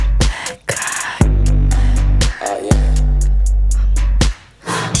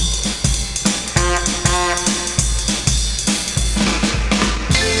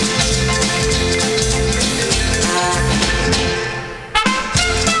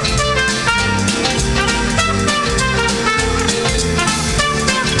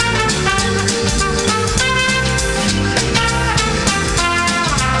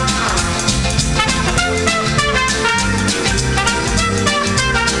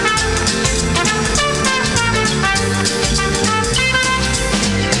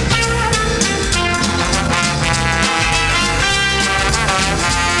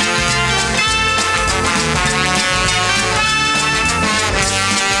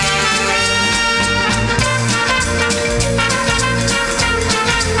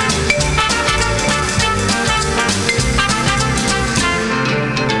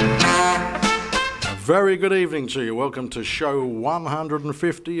very good evening to you. Welcome to show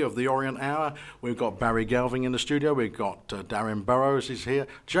 150 of the Orient Hour. We've got Barry Galvin in the studio. We've got Darin Burrows is here,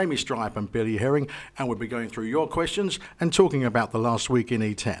 Jamie Stripe and Billy Herring, and we'll be going through your questions and talking about the last week in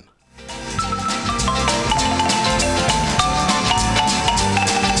E10.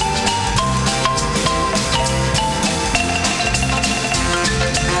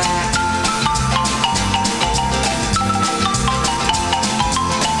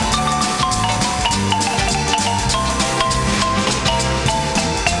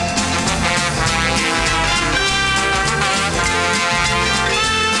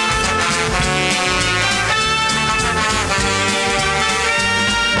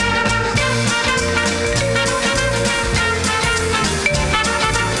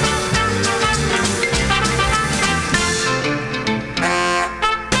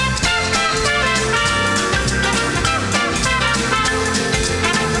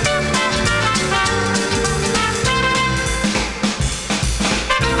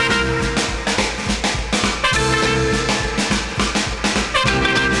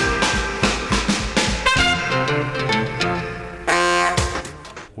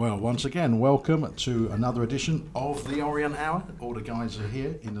 Once again, welcome to another edition of the Orient Hour. All the guys are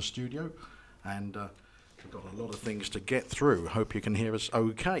here in the studio, and we've got a lot of things to get through. Hope you can hear us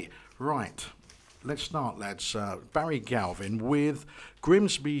okay. Right, let's start, lads. Barry Galvin with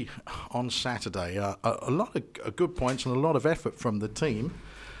Grimsby on Saturday. A lot of good points and a lot of effort from the team,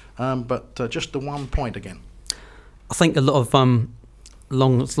 but just the 1 point again. I think a lot of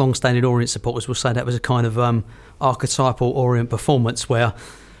long-standing Orient supporters will say that was a kind of archetypal Orient performance where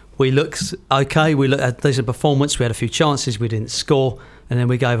we looked okay, we looked at a decent performance, we had a few chances, we didn't score, and then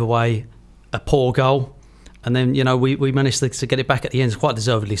we gave away a poor goal. And then, we managed to get it back at the end, quite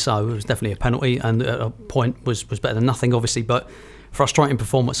deservedly so. It was definitely a penalty, and a point was better than nothing, obviously. But frustrating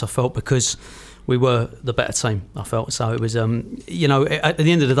performance, I felt, because we were the better team, I felt. So it was, at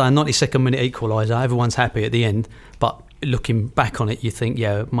the end of the day, 92nd minute equaliser, everyone's happy at the end. But looking back on it, you think,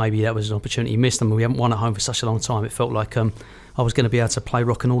 maybe that was an opportunity missed, and we haven't won at home for such a long time. It felt like I was going to be able to play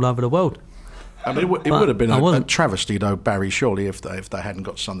rocking all over the world. I mean, it would have been a travesty, though, Barry, surely, if they hadn't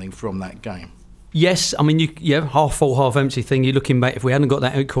got something from that game. Yes, I mean, half full, half empty thing. You're looking back, if we hadn't got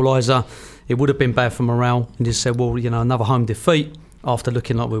that equaliser, it would have been bad for morale. And just said, well, another home defeat after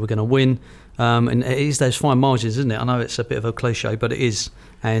looking like we were going to win. And it is those fine margins, isn't it? I know it's a bit of a cliche, but it is.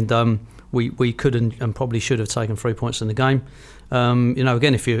 And we could and probably should have taken 3 points in the game.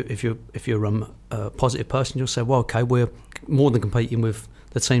 Again, if you're a positive person, you'll say, well, okay, we're more than competing with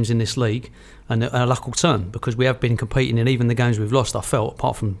the teams in this league, and our luck will turn, because we have been competing in even the games we've lost. I felt,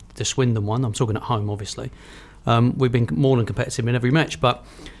 apart from the Swindon one, I'm talking at home, obviously, we've been more than competitive in every match. But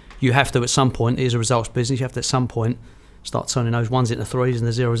you have to, at some point, it is a results business. You have to, at some point, start turning those ones into threes and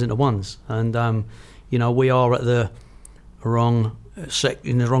the zeros into ones. And we are at the wrong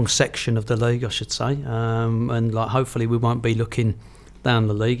section of the league, I should say, and hopefully we won't be looking down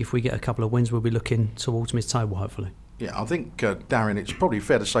the league. If we get a couple of wins, we'll be looking towards mid-table, hopefully. Yeah, I think, Darin, it's probably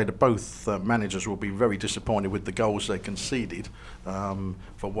fair to say that both managers will be very disappointed with the goals they conceded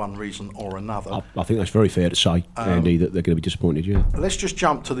for one reason or another. I think that's very fair to say, Andy, that they're going to be disappointed, yeah. Let's just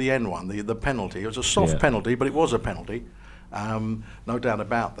jump to the end one, the penalty. It was a soft penalty, but it was a penalty, no doubt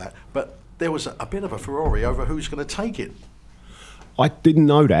about that. But there was a bit of a furore over who's going to take it. I didn't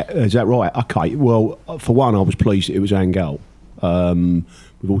know that. Is that right? Okay. Well, for one, I was pleased it was Angel.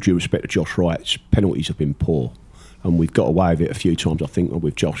 With all due respect to Josh Wright's penalties have been poor, and we've got away with it a few times, I think,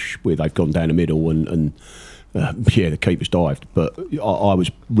 with Josh, where they've gone down the middle and the keeper's dived. But I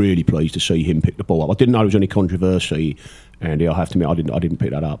was really pleased to see him pick the ball up. I didn't know there was any controversy, Andy. I have to admit, I didn't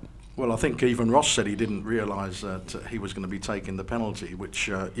pick that up. Well, I think even Ross said he didn't realise that he was going to be taking the penalty, which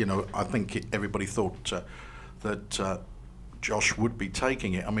I think everybody thought that Josh would be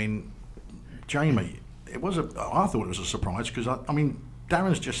taking it. I mean, Jamie, I thought it was a surprise, because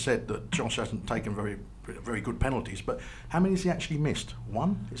Darin's just said that Josh hasn't taken very good penalties, but how many has he actually missed?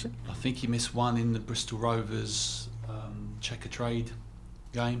 One, is it? I think he missed one in the Bristol Rovers Checker Trade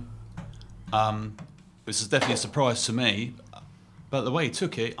game. This is definitely a surprise to me, but the way he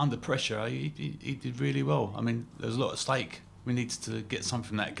took it under pressure, he did really well. I mean, there was a lot at stake. We needed to get something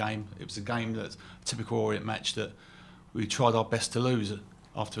from that game. It was a game that's a typical Orient match that we tried our best to lose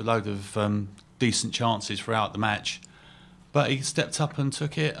after a load of decent chances throughout the match. But he stepped up and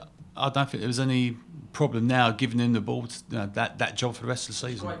took it. I don't think there was any problem now giving him the ball to, that job for the rest of the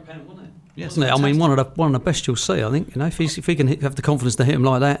season. Great pen, wasn't it? Yes, wasn't it? I mean, one of the best you'll see. I think if he can have the confidence to hit him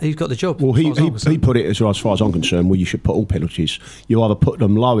like that, he's got the job. Well, he put it as far as I'm concerned. Well, you should put all penalties. You either put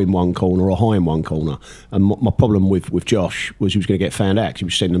them low in one corner or high in one corner. And my problem with Josh was he was going to get found out because he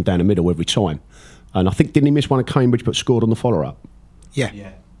was sending them down the middle every time. And I think, didn't he miss one at Cambridge but scored on the follow-up?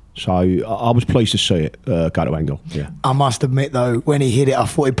 Yeah. So I was pleased to see it go to angle. Yeah. I must admit though, when he hit it, I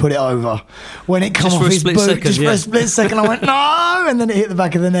thought he put it over. When it come off his boot, for a split second, I went no, and then it hit the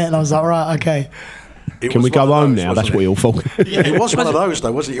back of the net, and I was like, right, okay. Can we go home now? That's what we all thought. Yeah, it was one of those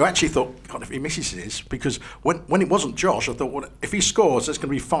though, wasn't it? You actually thought, God, if he misses this, because when it wasn't Josh, I thought, well, if he scores, that's going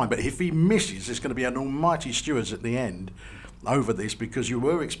to be fine. But if he misses, there's going to be an almighty stewards at the end over this, because you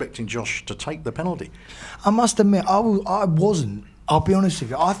were expecting Josh to take the penalty. I must admit, I wasn't. I'll be honest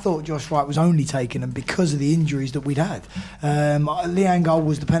with you. I thought Josh Wright was only taking them because of the injuries that we'd had. Leanne Gold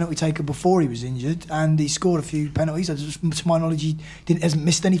was the penalty taker before he was injured, and he scored a few penalties. To my knowledge, he hasn't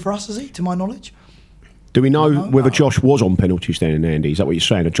missed any for us, has he? To my knowledge. Do we know whether Josh was on penalties then, Andy? Is that what you're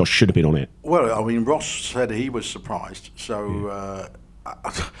saying? That Josh should have been on it? Well, I mean, Ross said he was surprised, so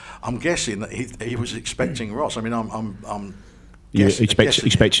I'm guessing that he was expecting Ross. I mean, I'm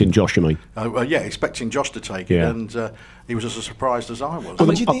expecting Josh, you mean? Expecting Josh to take it, and he was as surprised as I was. Do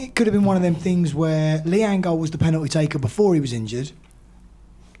you think it could have been one of them things where Leanne Gold was the penalty taker before he was injured?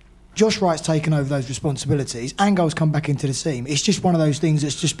 Josh Wright's taken over those responsibilities. Angol's come back into the team. It's just one of those things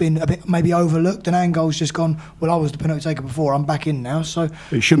that's just been a bit maybe overlooked, and Angol's just gone, well, I was the penalty taker before, I'm back in now. So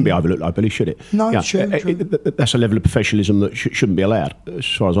it shouldn't be overlooked, though, Billy, should it? No, true. That's a level of professionalism that shouldn't be allowed, as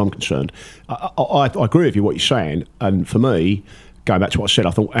far as I'm concerned. I agree with you what you're saying, and for me, going back to what I said,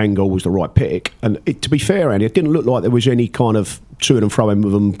 I thought Angol was the right pick. And to be fair, Andy, it didn't look like there was any kind of to and fro-in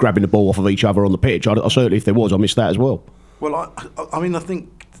with them grabbing the ball off of each other on the pitch. I certainly, if there was, I missed that as well. Well, I mean, I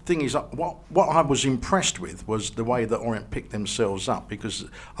think the thing is, what I was impressed with was the way that Orient picked themselves up, because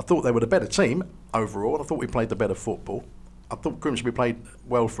I thought they were the better team overall. I thought we played the better football. I thought Grimsby played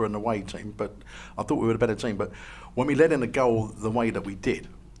well for an away team, but I thought we were the better team. But when we let in a goal the way that we did,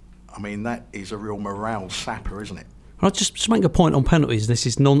 I mean, that is a real morale sapper, isn't it? I'll just make a point on penalties. This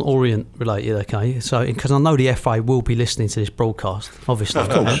is non-Orient related, okay? So, because I know the FA will be listening to this broadcast, obviously, of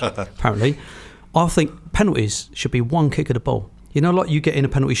course, apparently. I think penalties should be one kick of the ball. You know, like you get in a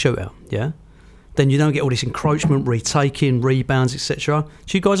penalty shootout, yeah? Then you don't get all this encroachment, retaking, rebounds, etc.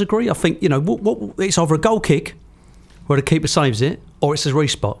 Do you guys agree? I think, you know, it's either a goal kick where the keeper saves it, or it's a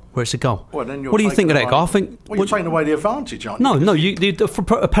respot where it's a goal. Well, then what do you think of that, guy? I think. Well, you're taking away the advantage, aren't you? No. For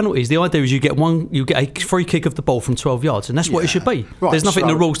penalties, the idea is you get a free kick of the ball from 12 yards, and that's what it should be. Right, there's nothing in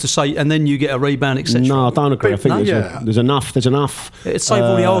the rules to say, and then you get a rebound, etc. No, I don't agree. I think there's enough. It'd save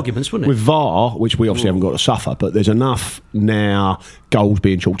all the arguments, wouldn't it? With VAR, which we obviously haven't got to suffer, but there's enough now goals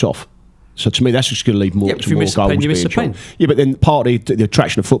being chalked off. So to me, that's just going to leave more goals being chalked. Yeah, but then partly the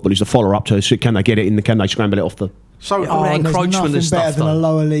attraction of football is the follow-up to, so can they get it in? Can they scramble it off the... So there's nothing better than a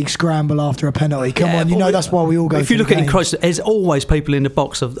lower league scramble after a penalty. Come on, that's why we all go. If you look at encroachment, there's always people in the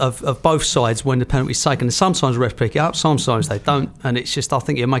box of both sides when the penalty's taken. And sometimes the refs pick it up, sometimes they don't. And it's just, I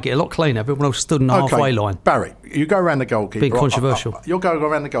think it'll make it a lot cleaner. Everyone else stood in the halfway line. Barry, you go around the goalkeeper. Being controversial. You'll go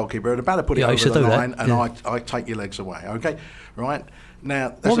around the goalkeeper. About to put it over the line, and I take your legs away. Okay, right.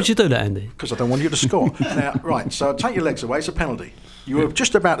 Now, why would you do that, Andy? Because I don't want you to score. Now, right, so take your legs away. It's a penalty. You were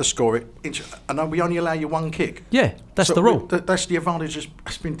just about to score it, and we only allow you one kick. Yeah, that's the rule. That's the advantage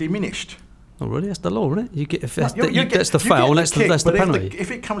has been diminished. Oh, really? That's the law, isn't it? You get that's the foul, and that's the penalty. If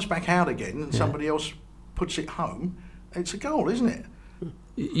it comes back out again and somebody else puts it home, it's a goal, isn't it?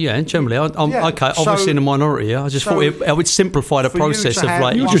 Yeah, generally, I'm okay. Obviously, in a minority, I just thought I would simplify the process of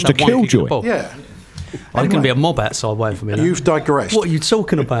like you're just a killjoy. Yeah. There's going to be a mob outside waiting for me. You've digressed. What are you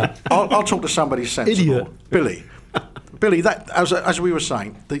talking about? I'll talk to somebody sensible. Idiot. Billy, that as we were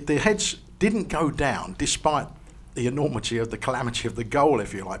saying, the heads didn't go down despite the enormity of the calamity of the goal,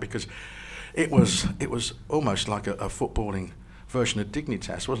 if you like, because it was almost like a footballing version of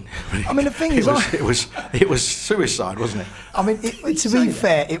Dignitas, wasn't it? I mean, the thing is, it was suicide, wasn't it? I mean, to be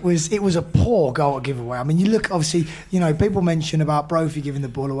fair, it was a poor goal to give away. I mean, you look, obviously, people mention about Brophy giving the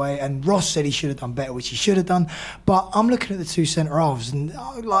ball away, and Ross said he should have done better, which he should have done. But I'm looking at the two centre halves, and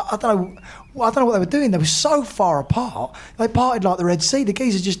I don't know what they were doing. They were so far apart. They parted like the Red Sea. The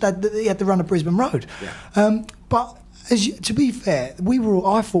geezer just had to run a Brisbane Road. Yeah. But to be fair,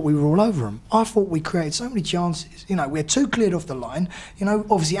 I thought we were all over them. I thought we created so many chances. We had two cleared off the line.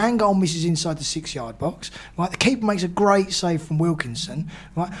 Obviously, Angol misses inside the 6-yard box. Right, the keeper makes a great save from Wilkinson.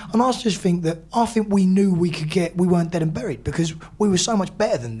 Right, and I just think we knew we weren't dead and buried because we were so much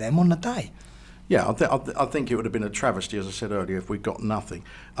better than them on the day. Yeah, I think it would have been a travesty, as I said earlier, if we got nothing.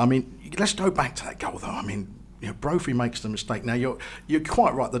 I mean, let's go back to that goal, though. I mean, Brophy makes the mistake. Now, you're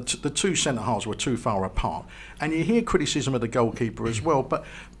quite right. The two centre halves were too far apart, and you hear criticism of the goalkeeper as well. But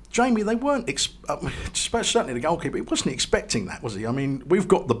Jamie, they weren't. Certainly, the goalkeeper, he wasn't expecting that, was he? I mean, we've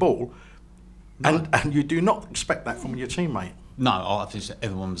got the ball, and you do not expect that from your teammate. No, I think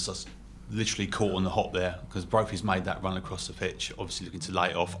everyone was just literally caught on the hop there because Brophy's made that run across the pitch, obviously looking to lay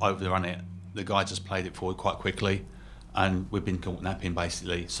it off, overrun it. The guy just played it forward quite quickly, and we've been caught napping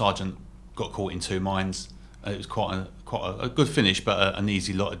basically. Sargent got caught in two minds. It was quite a good finish, but an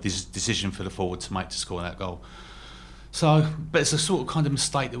easy decision for the forward to make to score that goal. So, but it's a sort of kind of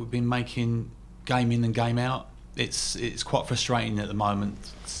mistake that we've been making game in and game out. It's quite frustrating at the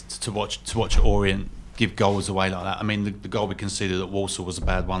moment to watch Orient give goals away like that. I mean, the goal we conceded at Walsall was a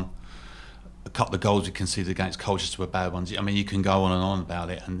bad one. A couple of goals we conceded against Colchester were bad ones. I mean, you can go on and on about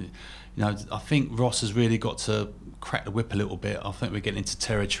it, and I think Ross has really got to crack the whip a little bit. I think we're getting into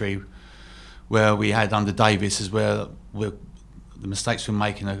territory where we had under Davis, is where the mistakes we're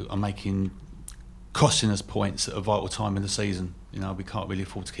making are costing us points at a vital time in the season. We can't really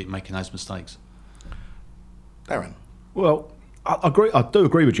afford to keep making those mistakes. Darin. Well, I agree. I do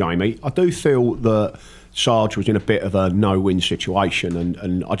agree with Jamie. I do feel that Sarge was in a bit of a no-win situation,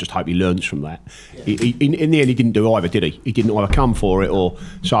 and I just hope he learns from that. Yeah. In the end, he didn't do either, did he? He didn't either come for it or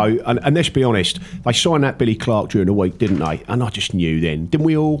so. And let's be honest, they signed that Billy Clark during the week, didn't they? And I just knew then, didn't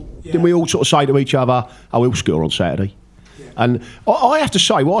we all? Yeah. Didn't we all sort of say to each other, "Oh, we'll score on Saturday"? Yeah. And I have to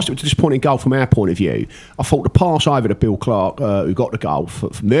say, whilst it was a disappointing goal from our point of view, I thought the pass over to Bill Clark, who got the goal,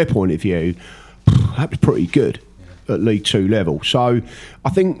 from their point of view, that was pretty good at League Two level. So I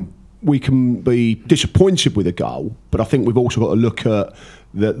think we can be disappointed with a goal, but I think we've also got to look at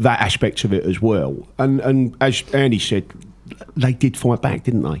that aspect of it as well. And as Andy said, they did fight back,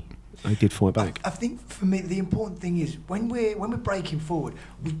 didn't they? They did fight back. I think for me, the important thing is when we're breaking forward,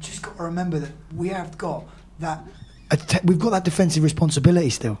 we've just got to remember that we have got that. We've got that defensive responsibility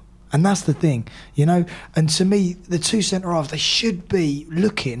still. And that's the thing, And to me, the two centre halves, they shouldn't be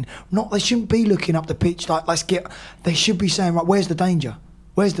looking up the pitch like They should be saying, right, where's the danger?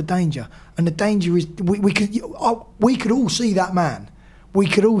 Where's the danger? And the danger is we could all see that man. We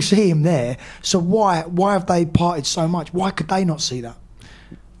could all see him there. So why have they parted so much? Why could they not see that?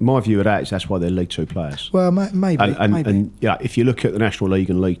 My view of that is that's why they're League Two players. Well, maybe. And if you look at the National League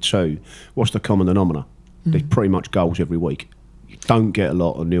and League Two, what's the common denominator? There's pretty much goals every week. You don't get a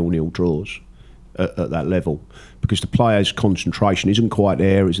lot of 0-0 draws at that level because the players' concentration isn't quite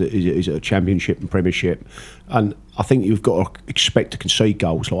there as a Championship and Premiership. And I think you've got to expect to concede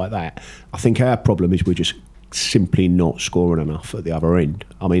goals like that. I think our problem is we're just simply not scoring enough at the other end.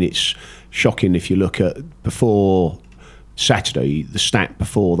 I mean, it's shocking if you look at before Saturday, the stat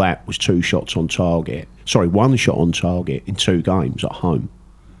before that was 1 shot on target in 2 games at home.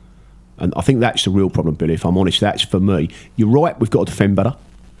 And I think that's the real problem, Billy, if I'm honest. That's for me. You're right, we've got to defend better,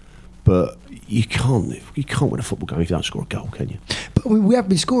 but you can't win a football game if you don't score a goal, can you? But we have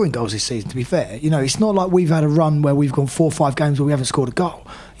been scoring goals this season, to be fair. It's not like we've had a run where we've gone 4 or 5 games where we haven't scored a goal.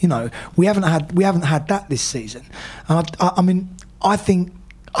 We haven't had that this season. And I think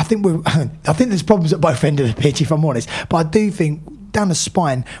there's problems at both ends of the pitch, if I'm honest. But I do think down the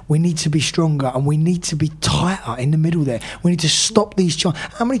spine, we need to be stronger and we need to be tighter in the middle there. We need to stop these chances.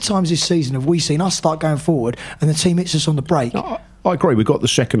 How many times this season have we seen us start going forward and the team hits us on the break? No, I agree. We've got the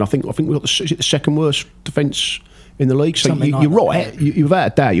second. I think we've got the second worst defence in the league. So you're right. You're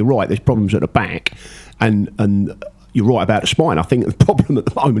without a doubt. You're right. There's problems at the back, and you're right about the spine. I think the problem at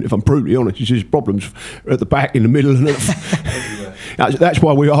the moment, if I'm brutally honest, is there's problems at the back, in the middle, and that's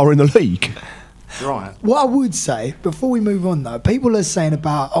why we are in the league. Right. What I would say before we move on, though, people are saying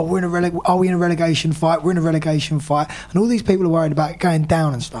about, are we in a relegation fight? We're in a relegation fight, and all these people are worried about going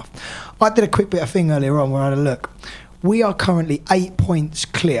down and stuff. I did a quick bit of thing earlier on where I had a look. We are currently 8 points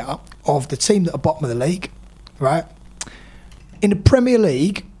clear of the team that are bottom of the league, right? In the Premier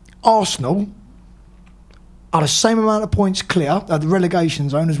League, Arsenal are the same amount of points clear of the relegation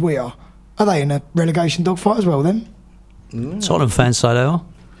zone as we are. Are they in a relegation dogfight as well, then? Tottenham fans say they are.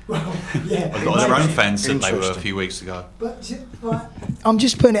 Well, yeah. A lot of their own fans said they were a few weeks ago. But right, I'm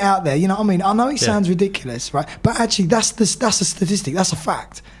just putting it out there. You know what I mean? I know it sounds ridiculous, right? But actually, that's a statistic. That's a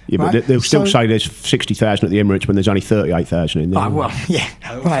fact. Yeah, right? But they'll still say there's 60,000 at the Emirates when there's only 38,000 in there. Well, yeah.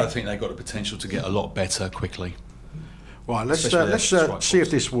 I also think they've got the potential to get a lot better quickly. Right, let's see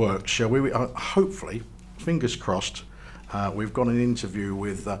if this works, shall we? Hopefully, fingers crossed. We've got an interview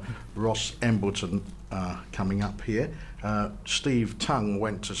with Ross Embleton coming up here. Steve Tongue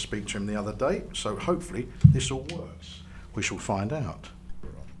went to speak to him the other day, so hopefully this all works. We shall find out.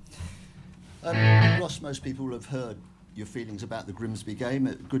 Ross, most people have heard your feelings about the Grimsby game.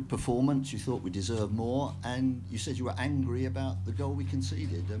 A good performance, you thought we deserved more, and you said you were angry about the goal we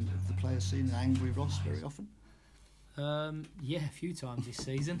conceded. Have the players seen an angry Ross very often? Yeah, a few times this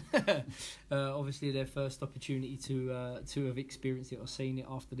season. Obviously their first opportunity to have experienced it or seen it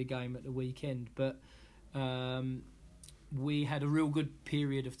after the game at the weekend, but we had a real good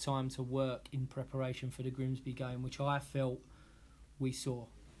period of time to work in preparation for the Grimsby game, which I felt we saw.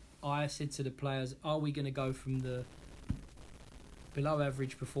 I said to the players, are we going to go from the below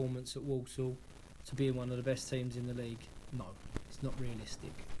average performance at Walsall to being one of the best teams in the league? No, it's not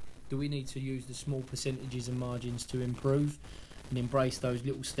realistic. Do we need to use the small percentages and margins to improve and embrace those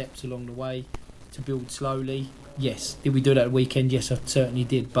little steps along the way to build slowly? Yes. Did we do that at the weekend? Yes, I certainly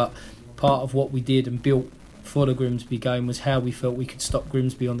did. But part of what we did and built for the Grimsby game was how we felt we could stop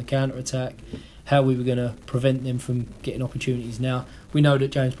Grimsby on the counter-attack, how we were going to prevent them from getting opportunities. Now, we know that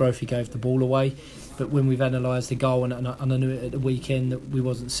James Brophy gave the ball away, but when we've analysed the goal, and I knew it at the weekend, that we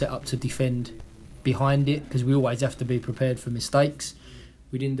wasn't set up to defend behind it, because we always have to be prepared for mistakes.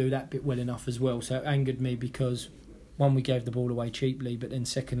 We didn't do that bit well enough as well, so it angered me because, one, we gave the ball away cheaply, but then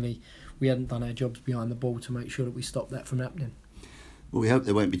secondly, we hadn't done our jobs behind the ball to make sure that we stopped that from happening. Well, we hope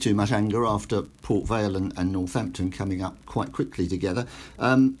there won't be too much anger after Port Vale and Northampton coming up quite quickly together.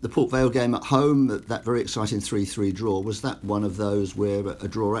 The Port Vale game at home, that very exciting 3-3 draw, was that one of those where a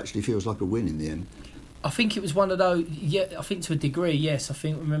draw actually feels like a win in the end? I think it was one of those, yeah, I think to a degree, yes. I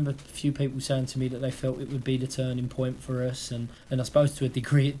remember a few people saying to me that they felt it would be the turning point for us, and I suppose to a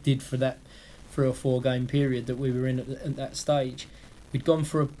degree it did for that 3 or 4 game period that we were in at that stage. We'd gone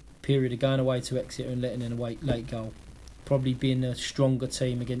for a period of going away to Exeter and letting in a late goal. Probably being a stronger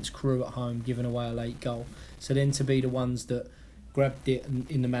team against Crewe at home, giving away a late goal. So then to be the ones that grabbed it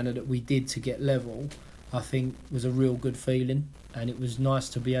in the manner that we did to get level, I think was a real good feeling, and it was nice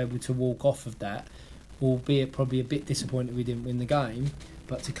to be able to walk off of that, albeit probably a bit disappointed we didn't win the game,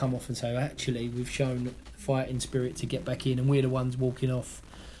 but to come off and say, actually, we've shown fighting spirit to get back in, and we're the ones walking off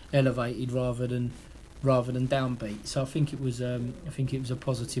elevated rather than downbeat. So I think it was a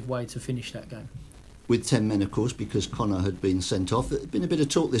positive way to finish that game. With 10 men, of course, because Connor had been sent off. There's been a bit of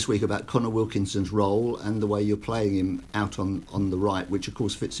talk this week about Connor Wilkinson's role and the way you're playing him out on the right, which of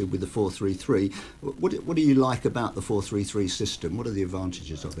course fits in with the 4-3-3. What do you like about the 4-3-3 system? What are the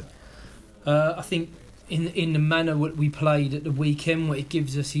advantages of it? I think in the manner that we played at the weekend, what it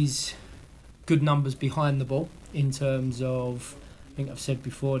gives us is good numbers behind the ball in terms of, I think I've said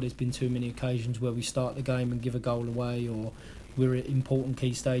before, there's been too many occasions where we start the game and give a goal away, or we're at important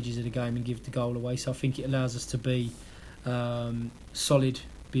key stages of the game and give the goal away. So I think it allows us to be solid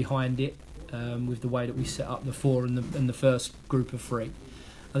behind it with the way that we set up the 4 and the first group of 3.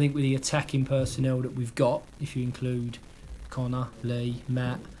 I think with the attacking personnel that we've got, if you include Connor, Lee,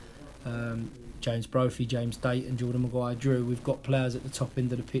 Matt, James Brophy, James Dayton, Jordan Maguire-Drew, we've got players at the top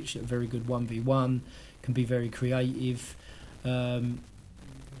end of the pitch that are very good 1v1, can be very creative, can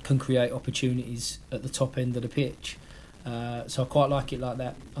create opportunities at the top end of the pitch. So I quite like it like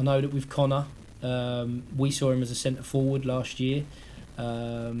that. I know that with Connor, we saw him as a centre forward last year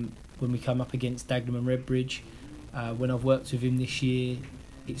when we come up against Dagenham and Redbridge. When I've worked with him this year,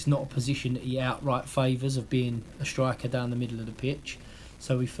 it's not a position that he outright favours of being a striker down the middle of the pitch.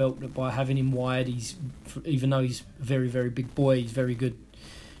 So we felt that by having him wide, even though he's a very, very big boy, he's very good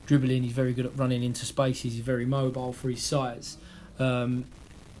dribbling, he's very good at running into spaces, he's very mobile for his size.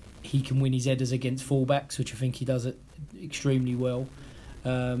 He can win his headers against fullbacks, which I think he does it extremely well,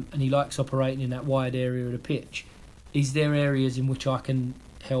 and he likes operating in that wide area of the pitch. Is there areas in which I can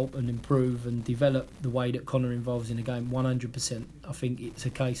help and improve and develop the way that Connor involves in the game? 100%. I think it's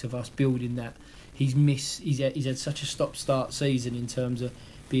a case of us building that. He's had such a stop-start season in terms of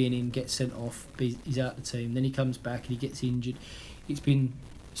being in, gets sent off, he's out of the team, then he comes back and he gets injured. It's been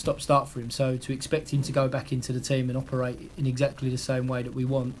stop-start for him, so to expect him to go back into the team and operate in exactly the same way that we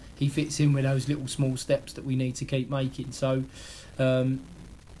want, he fits in with those little small steps that we need to keep making. So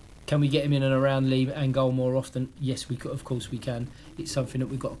can we get him in and around Lee and goal more often? Yes, we could, of course we can. It's something that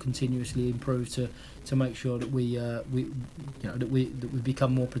we've got to continuously improve to make sure that we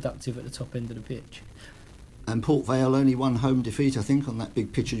become more productive at the top end of the pitch. And Port Vale only one home defeat, I think, on that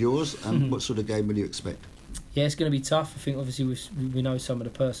big pitch of yours. What sort of game will you expect? Yeah, it's going to be tough. I think obviously we know some of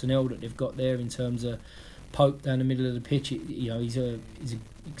the personnel that they've got there in terms of Pope down the middle of the pitch. He's an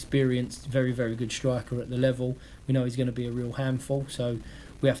experienced, very, very good striker at the level. We know he's going to be a real handful, so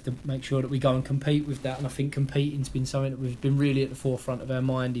we have to make sure that we go and compete with that. And I think competing's been something that we've been really at the forefront of our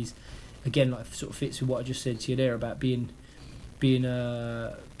mind. Is again, like, sort of fits with what I just said to you there about being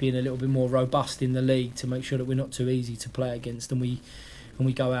a little bit more robust in the league to make sure that we're not too easy to play against, and we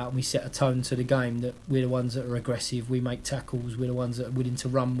go out and we set a tone to the game that we're the ones that are aggressive, we make tackles, we're the ones that are willing to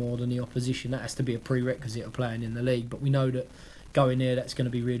run more than the opposition. That has to be a prerequisite of playing in the league, but we know that going there, that's going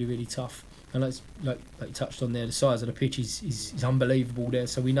to be really, really tough. And like you touched on there, the size of the pitch is unbelievable there,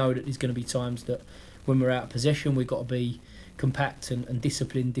 so we know that there's going to be times that when we're out of possession, we've got to be compact and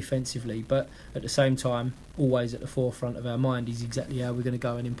disciplined defensively, but at the same time always at the forefront of our mind is exactly how we're going to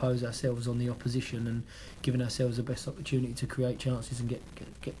go and impose ourselves on the opposition and giving ourselves the best opportunity to create chances and get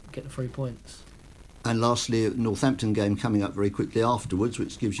the 3 points. And lastly, a Northampton game coming up very quickly afterwards,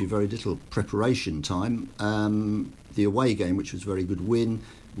 which gives you very little preparation time. The away game, which was a very good win,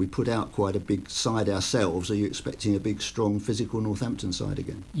 we put out quite a big side ourselves. Are you expecting a big, strong, physical Northampton side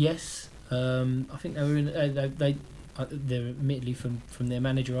again? Yes, I think they were in. They're admittedly from their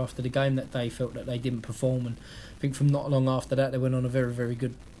manager after the game that they felt that they didn't perform, and I think from not long after that they went on a very, very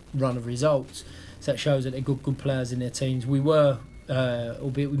good run of results. So that shows that they're good players in their teams. We were,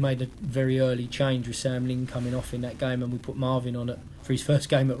 albeit we made a very early change with Sam Ling coming off in that game, and we put Marvin on it for his first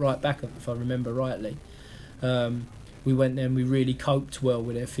game at right back, if I remember rightly. We went there and we really coped well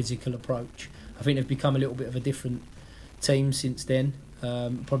with their physical approach. I think they've become a little bit of a different team since then.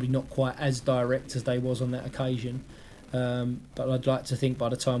 Probably not quite as direct as they was on that occasion. But I'd like to think by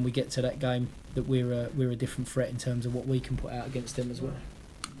the time we get to that game that we're a different threat in terms of what we can put out against them as well.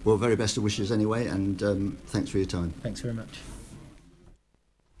 Well, very best of wishes anyway, and thanks for your time. Thanks very much.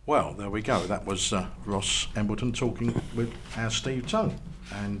 Well, there we go. That was Ross Embleton talking with our Steve Tongue.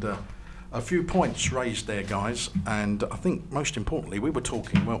 And a few points raised there, guys. And I think most importantly, we were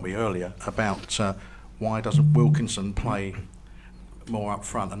talking, weren't we, earlier, about why doesn't Wilkinson play more up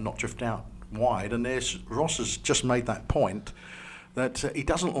front and not drift out wide, and Ross has just made that point that he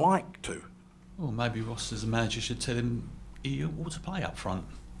doesn't like to. Well, maybe Ross as a manager should tell him he ought to play up front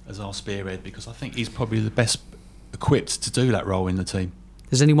as our spearhead, because I think he's probably the best equipped to do that role in the team.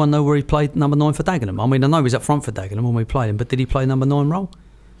 Does anyone know where he played number 9 for Dagenham? I mean, I know he was up front for Dagenham when we played him, but did he play number 9 role?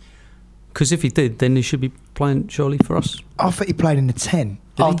 Because if he did, then he should be playing surely for us. I think he played in the 10.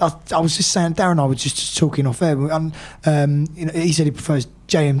 I was just saying, Darin and I were just talking off air. He said he prefers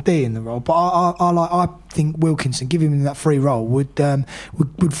JMD in the role, but I think Wilkinson, giving him that free role would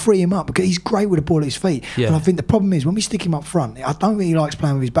free him up, because he's great with the ball at his feet. Yeah. And I think the problem is when we stick him up front, I don't think he likes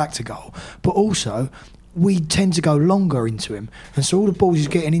playing with his back to goal, but also we tend to go longer into him, and so all the balls he's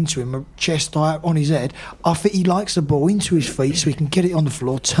getting into him are chest high on his head. I think he likes the ball into his feet so he can get it on the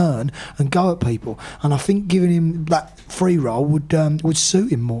floor, turn and go at people, and I think giving him that free role would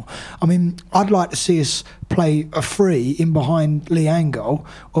suit him more. I mean, I'd like to see us play a free in behind Lee Angol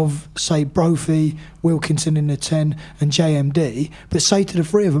of, say, Brophy, Wilkinson in the 10 and JMD, but say to the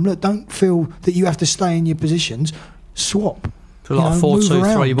three of them, look, don't feel that you have to stay in your positions, swap. So like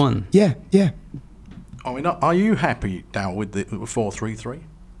 4-2-3-1. Yeah. I mean, are you happy, Dal, with the 4-3-3?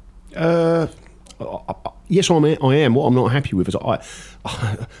 Yes, I am. What I'm not happy with is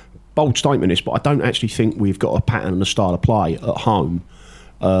bold statement this, but I don't actually think we've got a pattern and a style of play at home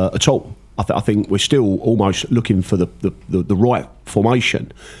at all. I think we're still almost looking for the right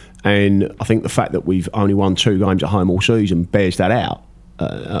formation, and I think the fact that we've only won 2 games at home all season bears that out.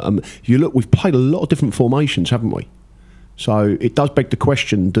 If you look, we've played a lot of different formations, haven't we? So it does beg the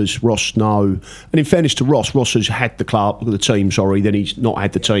question, does Ross know? And in fairness to Ross has had the team, then he's not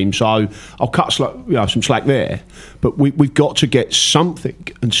had the team. So I'll cut some slack there. But we've got to get something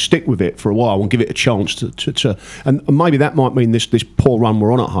and stick with it for a while and give it a chance to and maybe that might mean this poor run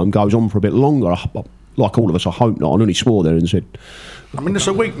we're on at home goes on for a bit longer. Like all of us, I hope not. I only swore there and said... I mean, there's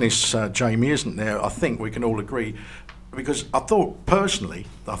a weakness, Jamie, isn't there? I think we can all agree. Because I thought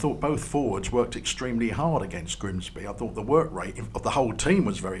both forwards worked extremely hard against Grimsby. I thought the work rate of the whole team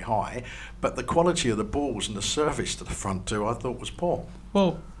was very high, but the quality of the balls and the service to the front two I thought was poor.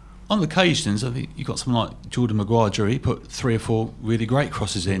 Well, on occasions, I think you got someone like Jordan Maguire. He put 3 or 4 really great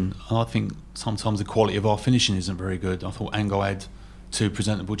crosses in, and I think sometimes the quality of our finishing isn't very good. I thought Angol had 2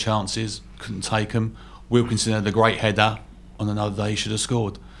 presentable chances, couldn't take them. Wilkinson had a great header on another day, he should have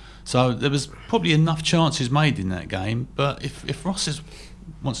scored. So there was probably enough chances made in that game, but if Ross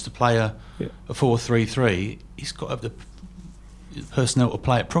wants to play a 4-3-3, he's got to have the personnel to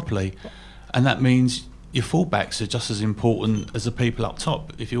play it properly, and that means your fullbacks are just as important as the people up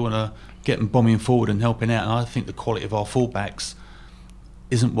top. If you want to get them bombing forward and helping out, and I think the quality of our fullbacks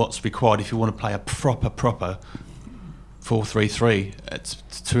isn't what's required if you want to play a proper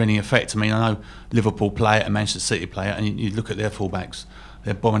 4-3-3 to any effect. I mean, I know Liverpool play it and Manchester City play it, and you look at their fullbacks.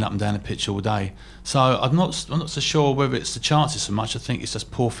 They're bombing up and down the pitch all day. So I'm not so sure whether it's the chances so much. I think it's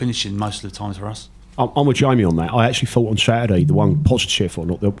just poor finishing most of the time for us. I'm with Jamie on that. I actually thought on Saturday the one positive, or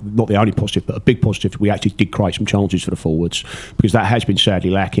not the only positive, but a big positive, we actually did create some chances for the forwards, because that has been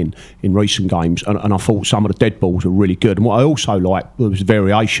sadly lacking in recent games. And I thought some of the dead balls were really good. And what I also liked was the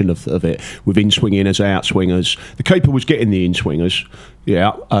variation of it, with in-swingers, out-swingers. The keeper was getting the in-swingers,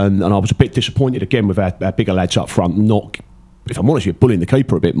 and I was a bit disappointed again with our bigger lads up front not, if I'm honest, you're bullying the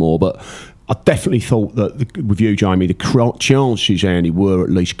keeper a bit more, but I definitely thought that with you, Jamie, the chances, Andy, were at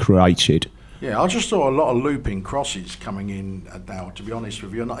least created. Yeah, I just saw a lot of looping crosses coming in now, to be honest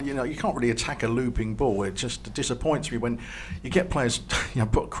with you. And, you can't really attack a looping ball. It just disappoints me when you get players,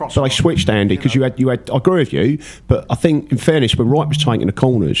 put a cross. But they switched, Andy, because you had. I agree with you, but I think, in fairness, when Wright was taking the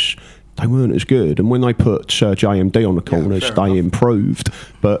corners, they weren't as good. And when they put JMD on the corners, they improved.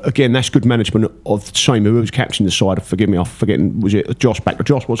 But again, that's good management of the team. Who was captain the side? Forgive me, I'm forgetting. Was it Josh back to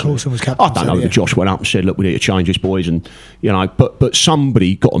Josh? Was Coulson was captain. I don't know. Yeah. Josh went up and said, "Look, we need to change this, boys." And but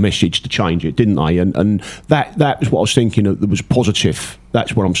somebody got a message to change it, didn't they? And that was what I was thinking. That was positive.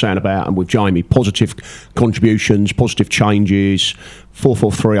 That's what I'm saying about. And with Jamie, positive contributions, positive changes.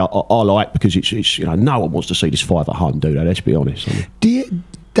 4-4-3, I like, because it's no one wants to see this 5 at home, do they? Let's be honest. Do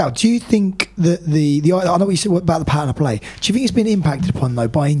you think that I know what you said about the pattern of play. Do you think it's been impacted upon though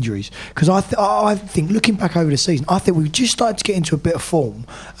by injuries? Because I think looking back over the season, I think we've just started to get into a bit of form,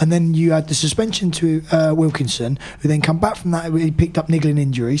 and then you had the suspension to Wilkinson, who then come back from that. He picked up niggling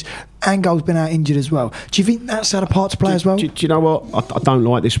injuries. Angel's been out injured as well. Do you think that's had a part to play as well? Do you know what? I don't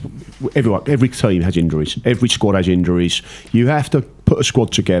like this. Every team has injuries. Every squad has injuries. You have to put a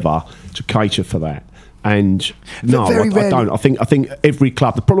squad together to cater for that. And no, I don't. I think every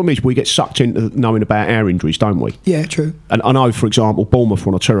club. The problem is we get sucked into knowing about our injuries, don't we? Yeah, true. And I know, for example, Bournemouth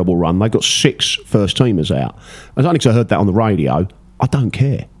were on a terrible run. They got 6 first teamers out. As only because I heard that on the radio, I don't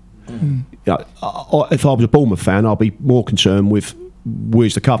care. If I was a Bournemouth fan, I'd be more concerned with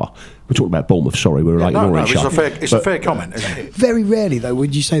where's the cover. We're talking about Bournemouth. Sorry, we're Leyton Orient. It's a fair comment, isn't it? Very rarely, though,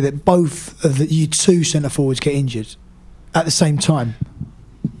 would you say that both of you two centre forwards get injured at the same time?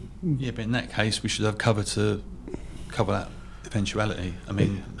 Yeah, but in that case, we should have cover to cover that eventuality. I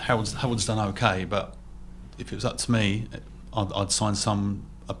mean, Howard's done okay, but if it was up to me, I'd sign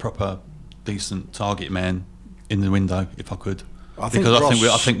a proper, decent target man in the window if I could. I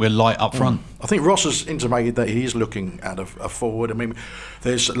think we're light up front. I think Ross has intimated that he is looking at a forward. I mean,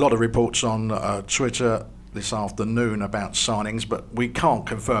 there's a lot of reports on Twitter this afternoon about signings, but we can't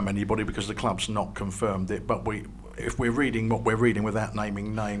confirm anybody because the club's not confirmed it. But if we're reading what we're reading without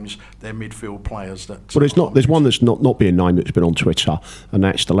naming names, they're midfield players that. Well, there's one that's not being named that's been on Twitter, and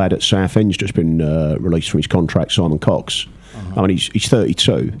that's the lad at Southend's just been released from his contract, Simon Cox. I mean, he's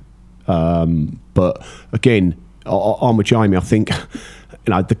 32, but again, I'm with Jamie. I think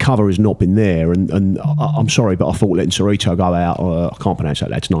the cover has not been there, and I'm sorry, but I thought letting Cerrito go out. I can't pronounce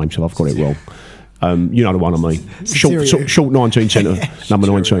that lad's name, so I've got it wrong. You know the one I mean. Short 19 centre, number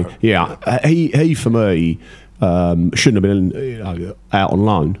 19. Yeah, he for me. Shouldn't have been out on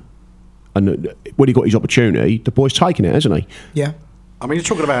loan, and when he got his opportunity, the boy's taken it, hasn't he? Yeah. I mean, you're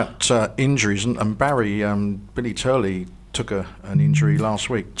talking about injuries, and Billy Turley took an injury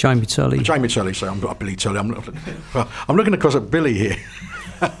last week. Jamie Turley. So I'm not Billy Turley. I'm looking across at Billy here.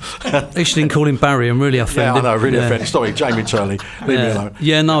 You didn't call him Barry. I'm really offended. Yeah, I know, really offended. Sorry, Jamie Turley. Leave me alone.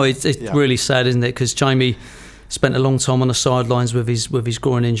 Yeah, no, it's really sad, isn't it? Because Jamie spent a long time on the sidelines with his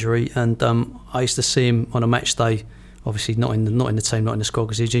groin injury, and I used to see him on a match day. Obviously, not in the team, not in the squad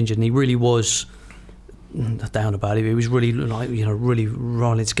because he was injured, and he really was down about it. He was really really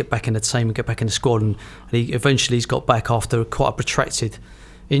rolling to get back in the team and get back in the squad, and he's got back after quite a protracted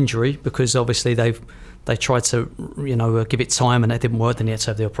injury because obviously they tried to give it time and that didn't work. Then he had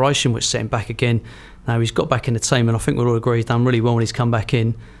to have the operation, which set him back again. Now he's got back in the team, and I think we'll all agree he's done really well when he's come back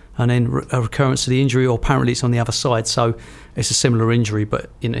in. And then a recurrence of the injury, or apparently it's on the other side, so it's a similar injury but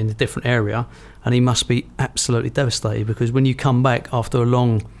in a different area, and he must be absolutely devastated because when you come back after a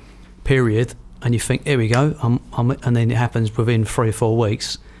long period and you think, here we go, and then it happens within 3 or 4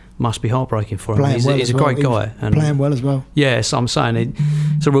 weeks, must be heartbreaking for him. He's a great guy. And playing well as well. Yeah, so I'm saying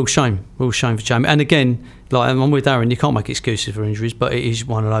it's a real shame for Jamie. And again, like I'm with Darin, you can't make excuses for injuries, but it is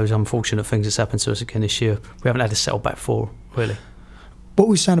one of those unfortunate things that's happened to us again this year. We haven't had to settle back for, really. What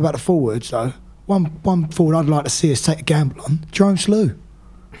we're saying about the forwards, though, one forward I'd like to see us take a gamble on, Jerome Slew.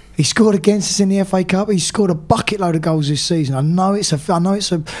 He scored against us in the FA Cup. He scored a bucket load of goals this season. I know it's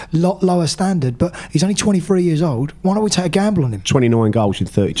a lot lower standard, but he's only 23 years old. Why don't we take a gamble on him? 29 goals in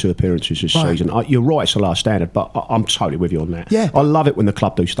 32 appearances this season. You're right, it's a low standard, but I'm totally with you on that. Yeah. I love it when the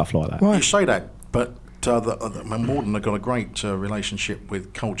club do stuff like that. Right. You say that, but Morden have got a great relationship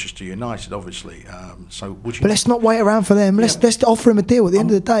with Colchester United, obviously. So would you? But let's not wait around for them. Let's offer him a deal. At the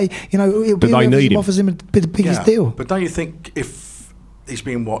end of the day, he'll be whoever offers him the biggest deal. But don't you think if he's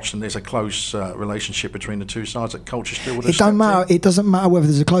being watched and there's a close relationship between the two sides, that Colchester would have? It don't matter. It doesn't matter whether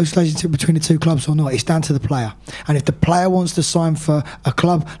there's a close relationship between the two clubs or not. It's down to the player. And if the player wants to sign for a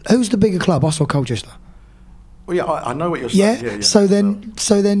club, who's the bigger club, us or Colchester? Well, yeah, I know what you're saying. Yeah. So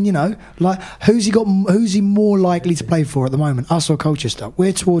then, you know, like who's he more likely to play for at the moment? Us or Colchester?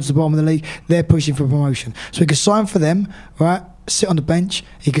 We're towards the bottom of the league. They're pushing for promotion. So he could sign for them, right? Sit on the bench.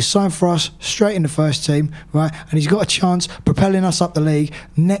 He could sign for us straight in the first team, right? And he's got a chance propelling us up the league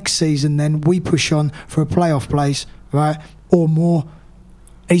next season. Then we push on for a playoff place, right, or more.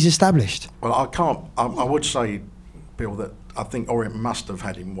 He's established. Well, I would say, Bill, that I think Orient must have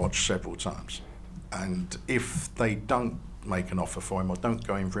had him watched several times. And if they don't make an offer for him or don't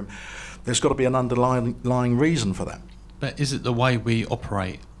go in for him, there's got to be an underlying reason for that. But is it the way we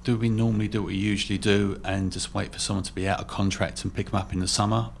operate? Do we normally do what we usually do and just wait for someone to be out of contract and pick them up in the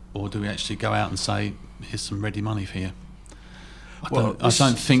summer? Or do we actually go out and say, here's some ready money for you? I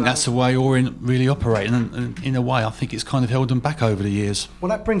don't think that's the way Orient really operate. And in a way, I think it's kind of held them back over the years. Well,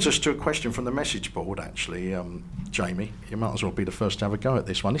 that brings us to a question from the message board, actually. Jamie, you might as well be the first to have a go at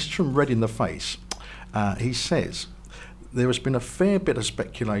this one. This is from Red in the Face. He says, there has been a fair bit of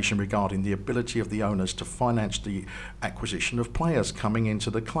speculation regarding the ability of the owners to finance the acquisition of players coming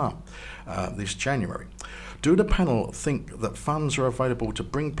into the club this January. Do the panel think that funds are available to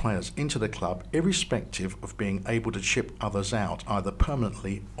bring players into the club irrespective of being able to ship others out, either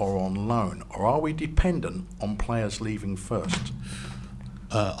permanently or on loan? Or are we dependent on players leaving first?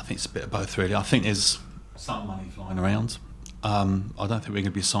 I think it's a bit of both, really. I think there's some money flying around. I don't think we're going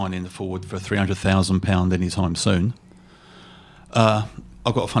to be signing the forward for £300,000 anytime soon. I've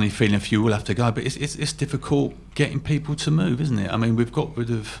got a funny feeling a few will have to go, but it's difficult getting people to move, isn't it? I mean, we've got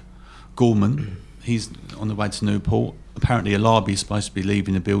rid of Gorman. He's on the way to Newport. Apparently Alabi's supposed to be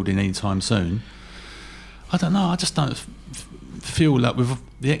leaving the building anytime soon. I don't know, I just don't feel like with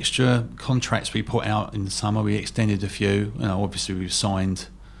the extra contracts we put out in the summer, we extended a few. You know, obviously we've signed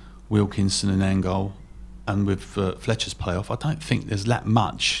Wilkinson and Angol, and with Fletcher's playoff, I don't think there's that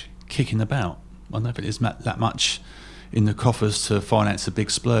much kicking about. I don't think there's that much in the coffers to finance a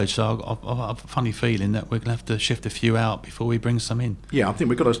big splurge. So I've a funny feeling that we're going to have to shift a few out before we bring some in. Yeah, I think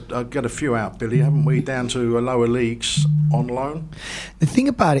we've got to get a few out, Billy, haven't we, down to lower leagues on loan? The thing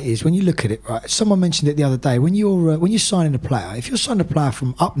about it is, when you look at it, right, someone mentioned it the other day, when you're signing a player, if you're signing a player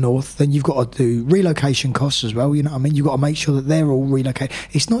from up north, then you've got to do relocation costs as well, you know what I mean? You've got to make sure that they're all relocated.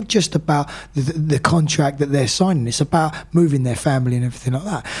 It's not just about the contract that they're signing, it's about moving their family and everything like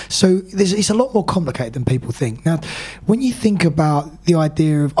that. So it's a lot more complicated than people think. Now, when you think about the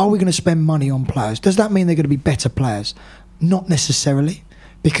idea of, are we going to spend money on players, does that mean they're going to be better players? Not necessarily,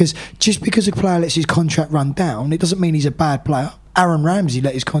 because just because a player lets his contract run down, it doesn't mean he's a bad player. Aaron Ramsey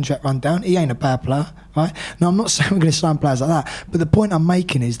let his contract run down. He ain't a bad player, right? Now, I'm not saying we're going to sign players like that, but the point I'm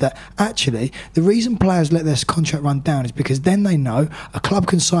making is that actually the reason players let their contract run down is because then they know a club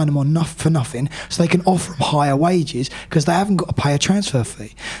can sign them on for nothing, so they can offer them higher wages because they haven't got to pay a transfer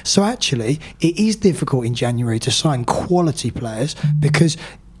fee. So actually, it is difficult in January to sign quality players because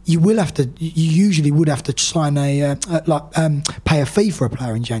you usually would have to sign pay a fee for a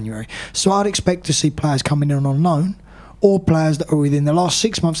player in January. So I'd expect to see players coming in on loan, or players that are within the last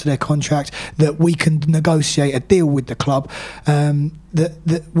 6 months of their contract that we can negotiate a deal with the club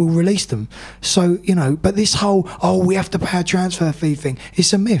that will release them. So, you know, but this whole, we have to pay a transfer fee thing,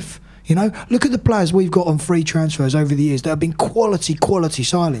 it's a myth. You know, look at the players we've got on free transfers over the years that have been quality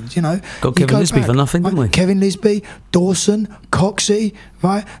signings, you know. Got Kevin Lisby for nothing, didn't we? Kevin Lisby, Dawson, Coxey,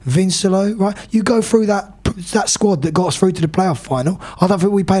 right? Vincelo, right? You go through that squad that got us through to the playoff final. I don't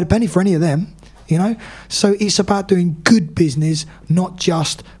think we paid a penny for any of them. You know, so it's about doing good business, not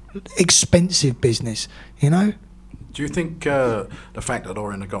just expensive business. You know. Do you think the fact that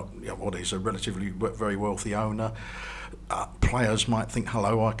Orient have got what is a relatively very wealthy owner, players might think,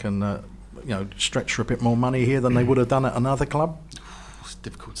 "Hello, I can stretch for a bit more money here than they would have done at another club"? It's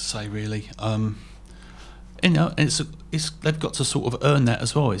difficult to say, really. You know, it's they've got to sort of earn that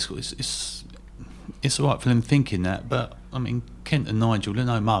as well. It's all right for them thinking that, but I mean, Kent and Nigel, they're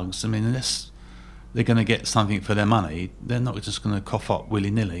no mugs. I mean, unless they're going to get something for their money, they're not just going to cough up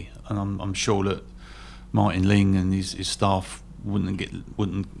willy-nilly. And I'm sure that Martin Ling and his staff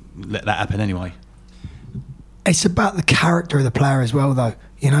wouldn't let that happen anyway. It's about the character of the player as well, though.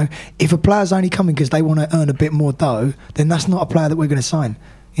 You know, if a player's only coming because they want to earn a bit more dough, then that's not a player that we're going to sign.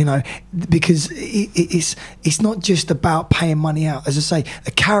 You know, because it's not just about paying money out. As I say,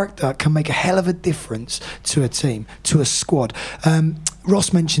 a character can make a hell of a difference to a team, to a squad.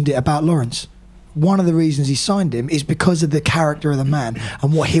 Ross mentioned it about Lawrence. One of the reasons he signed him is because of the character of the man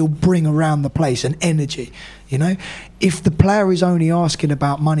and what he'll bring around the place and energy. You know, if the player is only asking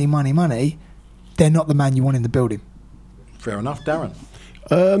about money, they're not the man you want in the building. Fair enough, Darin.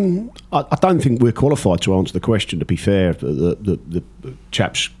 I don't think we're qualified to answer the question, to be fair. The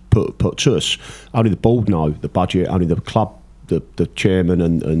chap's put to us. Only the board know the budget. Only the club, the chairman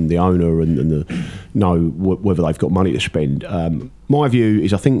and the owner know whether they've got money to spend. My view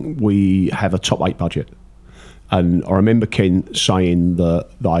is I think we have a top 8 budget. And I remember Ken saying that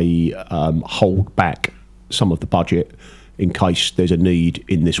they hold back some of the budget in case there's a need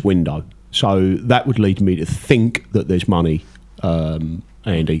in this window. So that would lead me to think that there's money,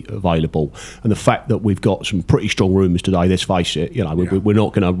 Andy, available. And the fact that we've got some pretty strong rumours today, let's face it, we're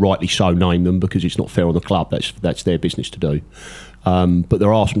not going to rightly so name them because it's not fair on the club. That's their business to do. But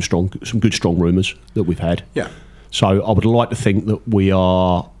there are some good strong rumours that we've had. Yeah. So I would like to think that we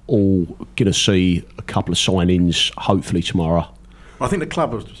are all going to see a couple of sign-ins hopefully tomorrow. I think the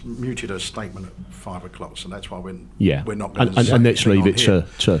club has muted a statement at 5 o'clock, so that's why we're not going to. And let's leave it to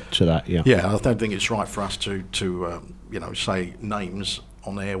that. Yeah. Yeah, I don't think it's right for us to say names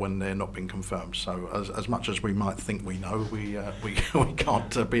on air when they're not being confirmed. So as much as we might think we know, we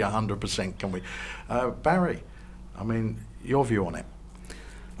can't be 100%, can we? Barry, I mean, your view on it?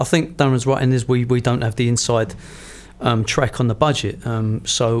 I think Darren's right in this. We don't have the inside track on the budget,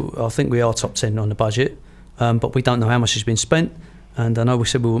 so I think we are top 10 on the budget, but we don't know how much has been spent. And I know we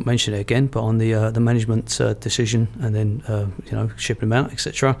said we won't mention it again, but on the management decision and then shipping them out,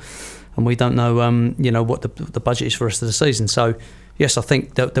 etc. And we don't know what the budget is for the rest of the season. So yes, I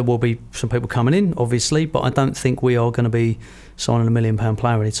think that there will be some people coming in, obviously, but I don't think we are going to be signing a £1 million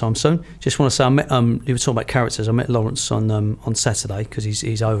player anytime soon. Just want to say, I met you were talking about characters. I met Lawrence on Saturday because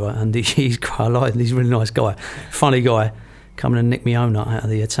he's over, and he's quite alive. He's a really nice guy, funny guy, coming and nicked me own nut out of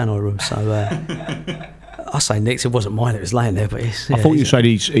the tannoy room. So. I say nicked, it wasn't mine, it was laying there. But I thought you said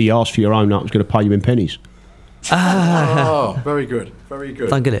he asked for your own nut, was going to pay you in pennies. Oh, very good, very good.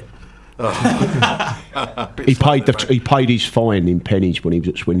 Don't get it. He paid his fine in pennies when he was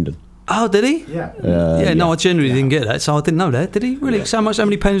at Swindon. Oh, did he? Yeah. No, I genuinely didn't get that, so I didn't know that. Did he really? Yeah. How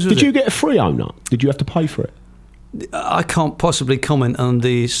many pennies was it? Did you get a free own nut? Did you have to pay for it? I can't possibly comment on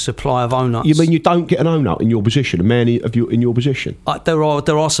the supply of own nuts. You mean you don't get an own nut in your position? A man in your position? There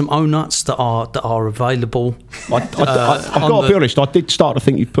are some own nuts that are available. I've got to be honest. I did start to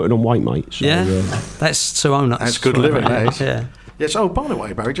think you'd put it on weight, mate. So, that's 2 own nuts. That's good living, that is. Yeah. Yes. Oh, by the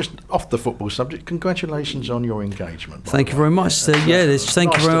way, Barry, just off the football subject, congratulations on your engagement. Thank you very much. Thank you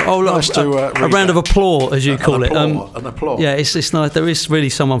very much. A round of applause, as you call it. An applause. Yeah, it's nice. There is really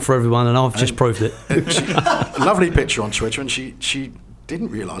someone for everyone, and I've just proved it. Lovely picture on Twitter, and she didn't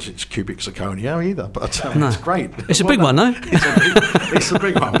realise it's cubic zirconia either, but it's great. It's a big one, no? It's a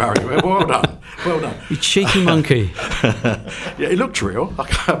big one, Barry. Well done. You cheeky monkey. Yeah, it looked real.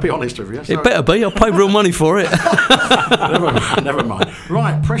 I'll be honest with you. It better be. I'll pay real money for it. Never mind.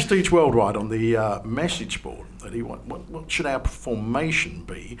 Right, Prestige Worldwide on the message board. What should our formation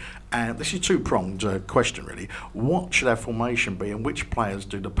be? And this is a two-pronged question, really. What should our formation be, and which players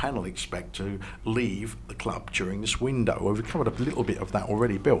do the panel expect to leave the club during this window? Well, we've covered a little bit of that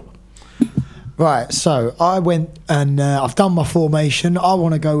already, Bill. Right, so I went and I've done my formation. I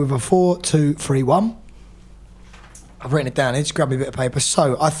want to go with a 4-2-3-1. I've written it down here, just grab me a bit of paper.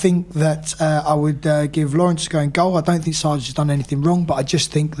 So I think that I would give Lawrence a go in goal. I don't think Sarge has done anything wrong, but I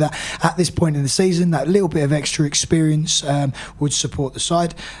just think that at this point in the season, that little bit of extra experience would support the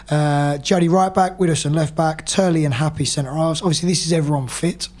side. Juddy right back, Widdowson left back, Turley and Happy centre halves. Obviously, this is everyone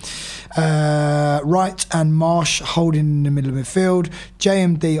fit. Wright and Marsh holding in the middle of midfield,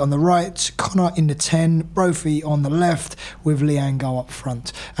 JMD on the right, Connor in the 10, Brophy on the left with Liango up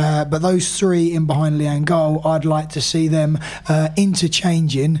front. But those three in behind Liango, I'd like to see them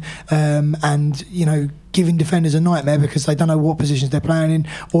interchanging and giving defenders a nightmare because they don't know what positions they're playing in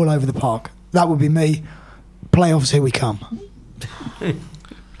all over the park. That would be me. Playoffs, here we come.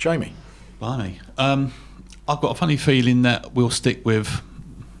 Jamie. Blimey. I've got a funny feeling that we'll stick with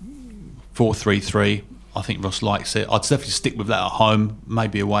 4-3-3. I think Ross likes it. I'd definitely stick with that at home.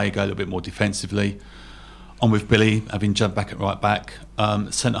 Maybe away, go a little bit more defensively. I'm with Billy, having jumped back at right back.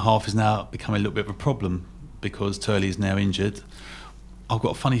 Centre half is now becoming a little bit of a problem because Turley is now injured. I've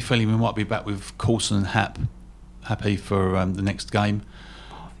got a funny feeling we might be back with Coulson and Happy for the next game.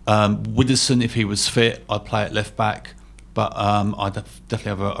 Widdowson, if he was fit, I'd play at left back. But I'd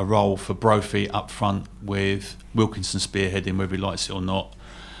definitely have a role for Brophy up front with Wilkinson spearheading, whether he likes it or not.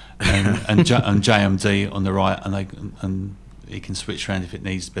 and JMD on the right, and he can switch around if it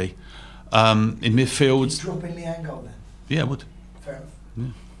needs to be. In midfield, drop in Liango then. Yeah, I would. Fair enough.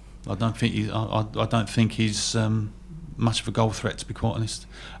 Yeah. I don't think he's much of a goal threat, to be quite honest,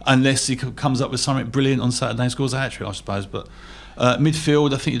 unless he comes up with something brilliant on Saturday and scores a hat-trick, I suppose. But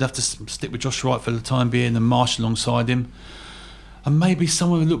midfield, I think you'd have to stick with Josh Wright for the time being and Marsh alongside him. And maybe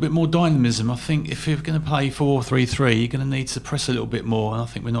someone with a little bit more dynamism. I think if you're going to play 4-3-3, you're going to need to press a little bit more. And I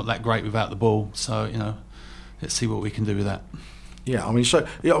think we're not that great without the ball. So, let's see what we can do with that. Yeah,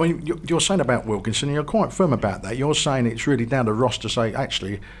 you're saying about Wilkinson, and you're quite firm about that. You're saying it's really down to Ross to say,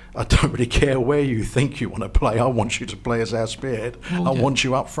 actually, I don't really care where you think you want to play. I want you to play as our spearhead. I want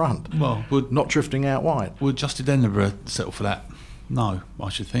you up front. Well, not drifting out wide. Would Justin Edinburgh settle for that? No, I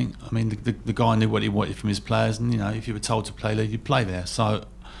should think. I mean, the guy knew what he wanted from his players, and if you were told to play there, you'd play there. So,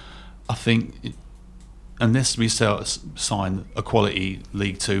 I think unless we sign a quality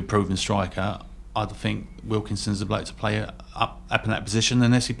League Two proven striker, I think Wilkinson's the bloke to play up in that position,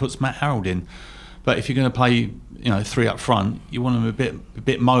 unless he puts Matt Harrold in. But if you're going to play, three up front, you want them a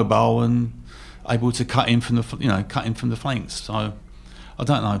bit mobile and able to cut in from the flanks. So, I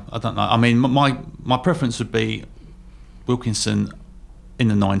don't know. I mean, my preference would be Wilkinson in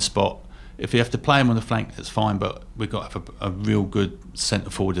the 9 spot. If you have to play him on the flank, that's fine, but we've got to have a real good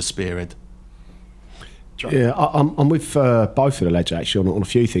centre forward as spearhead. Yeah, I'm with both of the lads actually on a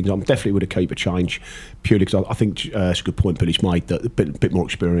few things. I'm definitely with a keeper change, purely because I think it's a good point Billy's made, that a bit more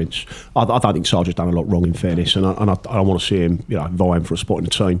experience. I don't think Sarge's done a lot wrong, in fairness, and I want to see him vying for a spot in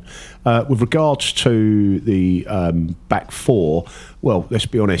the team. With regards to the back four, well, let's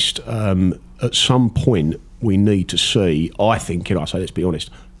be honest, at some point we need to see, let's be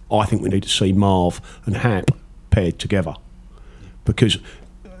honest, I think we need to see Marv and Hap paired together, because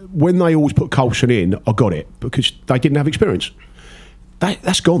when they always put Coulson in, I got it, because they didn't have experience.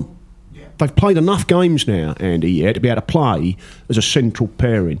 That's gone. Yeah. They've played enough games now, Andy, to be able to play as a central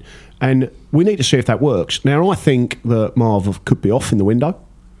pairing, and we need to see if that works. Now, I think that Marv could be off in the window.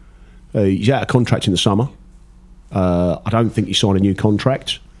 He's out of contract in the summer. I don't think he signed a new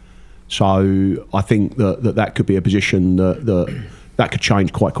contract. So I think that could be a position that could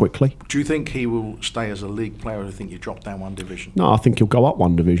change quite quickly. Do you think he will stay as a league player, or do you think you drop down one division? No, I think he'll go up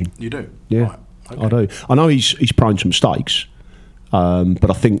one division. You do? Yeah, right. Okay. I do. I know he's prone to mistakes, but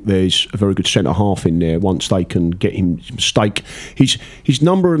I think there's a very good centre half in there. Once they can get him mistake, his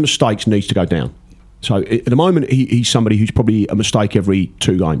number of mistakes needs to go down. So at the moment, he's somebody who's probably a mistake every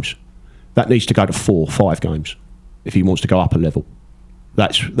 2 games. That needs to go to 4-5 games if he wants to go up a level.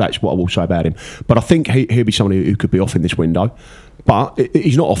 That's what I will say about him. But I think he'll be somebody who could be off in this window. But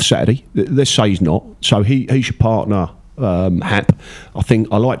he's not off Saturday. Let's say he's not. So he should partner Hap. I think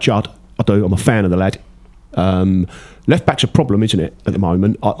I like Judd. I do. I'm a fan of the lad. Left back's a problem, isn't it, at the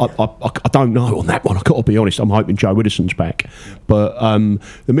moment? I don't know on that one. I've got to be honest. I'm hoping Joe Widdowson's back. But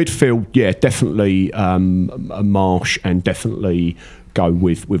the midfield, yeah, definitely Marsh, and definitely go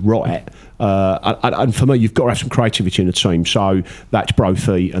with Wright. And for me, you've got to have some creativity in the team. So that's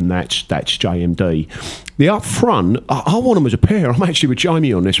Brophy and that's JMD. The up front, I want them as a pair. I'm actually with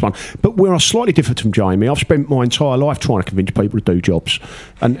Jamie on this one. But we're slightly different from Jamie. I've spent my entire life trying to convince people to do jobs.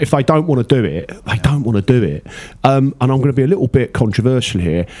 And if they don't want to do it, they don't want to do it. And I'm going to be a little bit controversial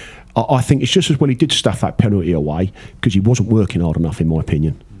here. I think it's just as well he did stuff that penalty away, because he wasn't working hard enough, in my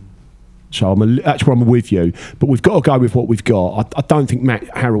opinion. So that's where I'm with you. But we've got to go with what we've got. I don't think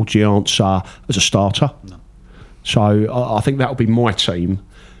Matt Harrold's the answer as a starter. No. So I think that'll be my team.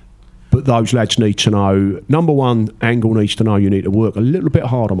 But those lads need to know, number one, Angle needs to know you need to work a little bit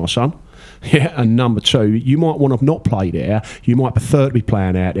harder, my son. Yeah, and number two, you might want to not play there. You might prefer to be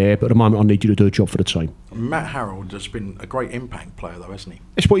playing out there, but at the moment I need you to do a job for the team. Matt Harrold has been a great impact player, though, hasn't he?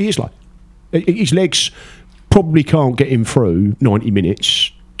 That's what he is like. His legs probably can't get him through 90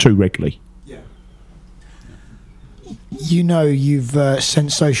 minutes too regularly. Yeah. You've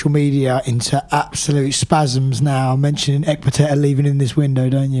sent social media into absolute spasms now, mentioning Ekpateta leaving in this window,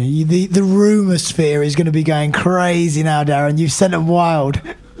 don't you? The rumour sphere is going to be going crazy now, Darin. You've sent them wild.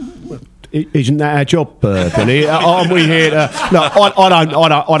 Isn't that our job, Billy? Aren't we here to... No,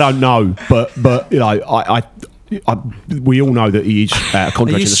 I don't know, but we all know that he is out of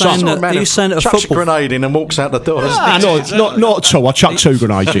contract in the summer. Are you saying that chucks a grenade in and walks out the door? Not at all. I chucked 2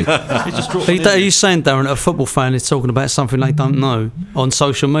 grenades in. Are you saying, Darin, a football fan is talking about something they don't know on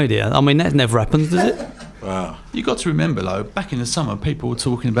social media? I mean, that never happens, does it? Wow. You've got to remember, though, back in the summer, people were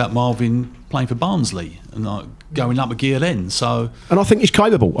talking about Marvin playing for Barnsley and going up a gear then. And I think he's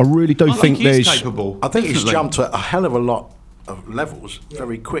capable. I really do think he's capable. I think he's jumped to a hell of a lot of levels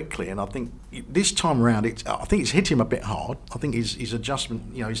very quickly, and I think this time around I think it's hit him a bit hard. I think his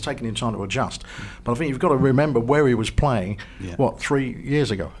adjustment, he's taken him time to adjust, but I think you've got to remember where he was playing 3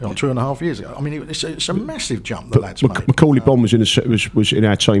 years ago, 2.5 years ago. I mean, it's a massive jump the lads made. Macaulay Bonne was in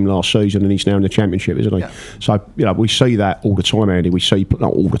our team last season, and he's now in the Championship, isn't he? Yeah. So we see that all the time, Andy. We see,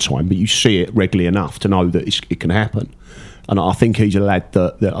 not all the time, but you see it regularly enough to know that it can happen. And I think he's a lad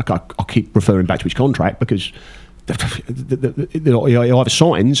that I keep referring back to his contract, because he either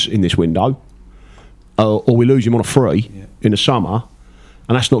signs in this window, or we lose him on a free in the summer,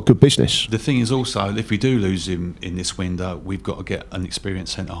 and that's not good business. The thing is also, if we do lose him in this window, we've got to get an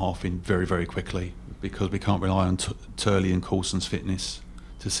experienced centre-half in very, very quickly, because we can't rely on Turley and Coulson's fitness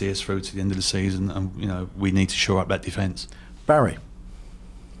to see us through to the end of the season, and we need to shore up that defence. Barry.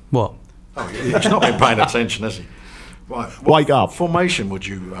 What? Oh, he's not been paying attention, has he? Right. Wake up. Formation would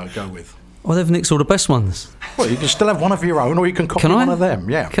you go with? Well, they've nicked all the best ones. Well, you can still have one of your own, or you can copy one of them.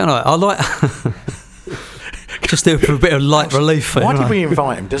 Yeah. Can I? I like. Just do it for a bit of light relief. Why did we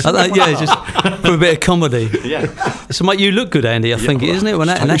invite him? Just for a bit of comedy. Yeah. So, mate, you look good, Andy. I think, isn't it?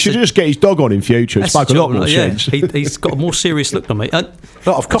 We should just get his dog on in future. It spoke a lot more sense. He's got a more serious look than me.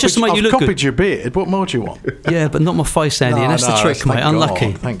 I've copied your beard. What more do you want? Yeah, but not my face, Andy. And that's the trick, mate.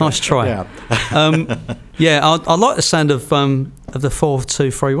 Unlucky. Nice try. Yeah. I like the sound of the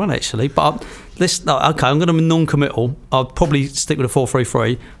 4-2-3-1 actually, but I'm going to be non-committal. I'll probably stick with a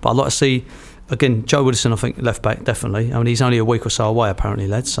 4-3-3, but I'd like to see. Again, Joe Wilson, I think, left back, definitely. I mean, he's only a week or so away, apparently,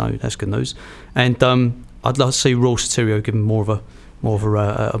 lad, so that's good news. And I'd like to see Raul Sotirio give him more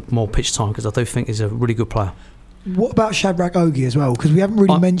of more pitch time, because I do think he's a really good player. What about Shadrach Ogie as well? Because we haven't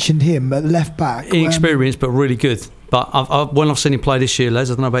really mentioned him at left back. Inexperienced, but really good. But when I've seen him play this year, Les,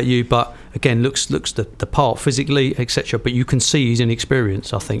 I don't know about you, but again, looks the part physically, etc. But you can see he's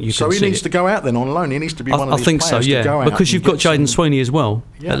inexperienced. I think you. So he needs to go out then on loan. He needs to be one of these players. I think so, yeah. To go out because you've got Jaden Sweeney as well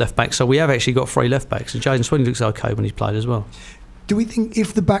at left back. So we have actually got 3 left backs, and Jaden Sweeney looks okay when he's played as well. Do we think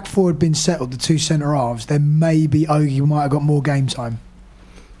if the back four had been settled, the 2 centre halves, then maybe Ogie might have got more game time?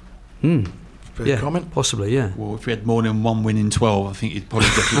 Comment? Possibly, yeah. Well, if we had more than 1 win in 12, I think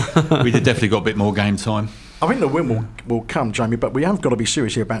we'd have definitely got a bit more game time. I think the win will come, Jamie, but we have got to be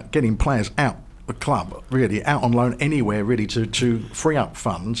serious here about getting players out the club, really, out on loan anywhere, really, to free up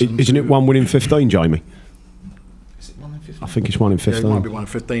funds. Isn't it 1 win in 15, Jamie? Is it 1 in 15? I think it's 1 in 15. Yeah, it might be 1 in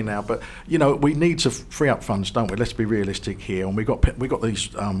 15 now, but we need to free up funds, don't we? Let's be realistic here. And we got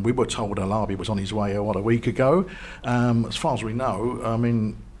these. We were told Alabi was on his way a week ago. As far as we know, I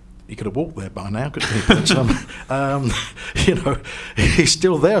mean, he could have walked there by now, couldn't he? But, he's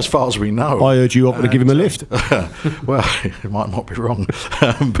still there as far as we know. I heard you offered to give him a lift. Well, it might not be wrong.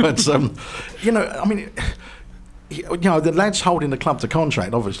 But, I mean, the lad's holding the club to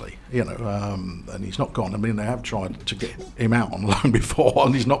contract, obviously, and he's not gone. I mean, they have tried to get him out on loan before,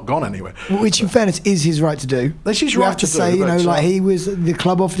 and he's not gone anywhere. Which, in fairness, is his right to do. That's his right to say, the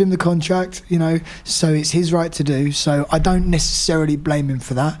club offered him the contract, so it's his right to do. So I don't necessarily blame him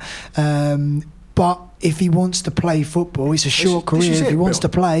for that. But if he wants to play football, it's a short career. If he wants to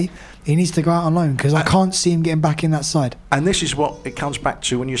play, he needs to go out on loan, because I can't see him getting back in that side. And this is what it comes back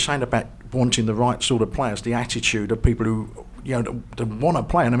to when you're saying about wanting the right sort of players, the attitude of people who want to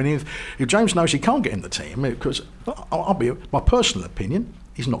play. And I mean, if James knows he can't get in the team, because I'll be my personal opinion,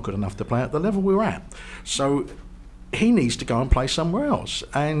 he's not good enough to play at the level we're at. So he needs to go and play somewhere else.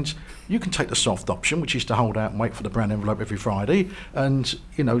 And you can take the soft option, which is to hold out and wait for the brown envelope every Friday, and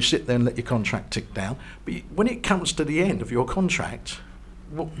sit there and let your contract tick down. But when it comes to the end of your contract,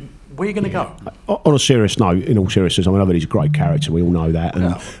 where are you going to go? On a serious note, in all seriousness, I mean, he's a great character. We all know that, and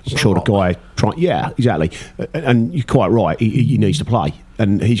I'm sure the guy yeah, exactly. And you're quite right. He needs to play,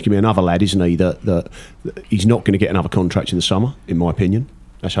 and he's going to be another lad, isn't he? That he's not going to get another contract in the summer, in my opinion.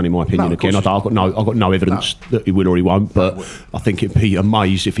 That's only my opinion. Again, I've got no evidence that he will or he won't, but I think it'd be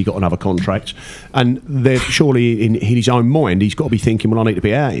amazed if he got another contract. And surely in his own mind, he's got to be thinking, well, I need to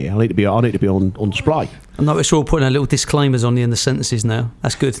be out here. I need to be on display. I notice we're all putting our little disclaimers on the end of sentences now.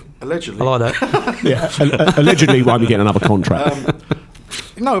 That's good. Allegedly. I like that. Yeah, allegedly he won't be getting another contract.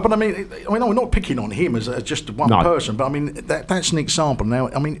 No, but I mean, we're not picking on him as just one person, but I mean, that's an example. Now,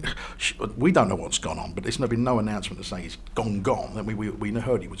 I mean, we don't know what's gone on, but there's been no announcement to say he's gone. I mean, we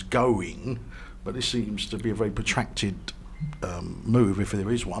heard he was going, but this seems to be a very protracted move, if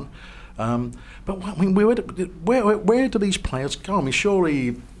there is one. But I mean, where do these players go? I mean,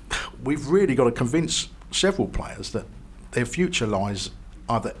 surely we've really got to convince several players that their future lies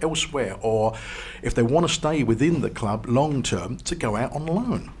either elsewhere, or if they want to stay within the club long term, to go out on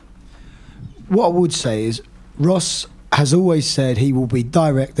loan. What I would say is Ross has always said he will be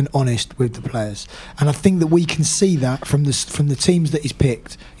direct and honest with the players, and I think that we can see that from the teams that he's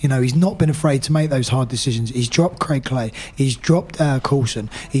picked. He's not been afraid to make those hard decisions. He's dropped Craig Clay, he's dropped Coulson,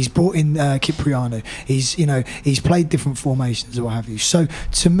 he's brought in Cipriano, he's played different formations or what have you. So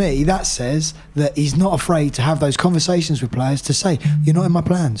to me, that says that he's not afraid to have those conversations with players to say, you're not in my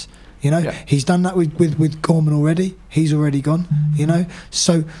plans. He's done that with Gorman already. He's already gone.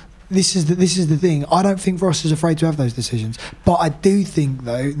 So this is the thing. I don't think Ross is afraid to have those decisions, but I do think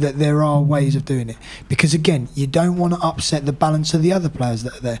though that there are ways of doing it, because again, you don't want to upset the balance of the other players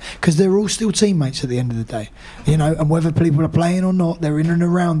that are there, because they're all still teammates at the end of the day, and whether people are playing or not, they're in and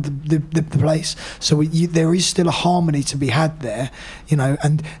around the place. So there is still a harmony to be had there,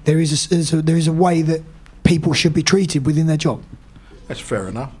 and there is a way that people should be treated within their job. That's fair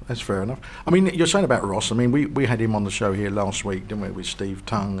enough. I mean, you're saying about Ross. I mean, we had him on the show here last week, didn't we, with Steve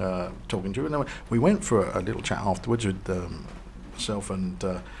Tongue talking to him. And then we went for a little chat afterwards with myself and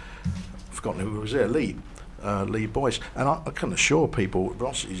I've forgotten who was there, Lee Boyce. And I can assure people,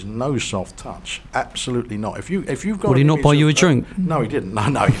 Ross is no soft touch. Absolutely not. If you've got, would he not buy you a drink? No, he didn't.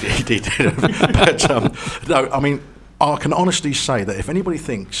 No, he did. But no, I mean, I can honestly say that if anybody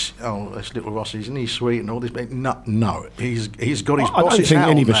thinks, this little Ross, isn't he sweet and all this, no, he's got his boss's hat on now. I don't think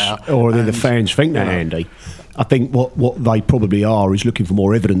any of us or the fans think that, Andy. I think what they probably are is looking for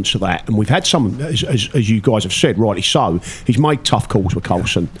more evidence of that. And we've had some, as you guys have said, rightly so, he's made tough calls with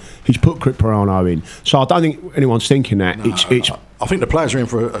Coulson. He's put Cripriano in. So I don't think anyone's thinking that. No, I think the players are in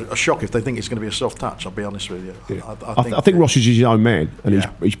for a shock if they think it's going to be a soft touch, I'll be honest with you. Yeah. I think Ross is his own man, and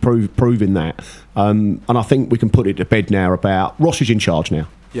he's proving that. And I think we can put it to bed now about Ross is in charge now.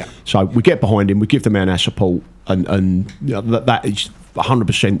 Yeah. So we get behind him, we give the man our support, and that is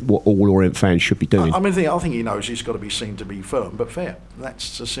 100% what all Orient fans should be doing. I think he knows he's got to be seen to be firm but fair.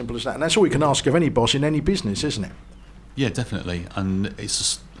 That's as simple as that. And that's all we can ask of any boss in any business, isn't it? Yeah, definitely. And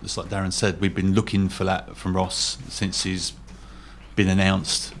it's like Darin said, we've been looking for that from Ross since he's been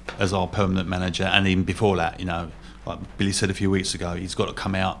announced as our permanent manager, and even before that, like Billy said a few weeks ago, he's got to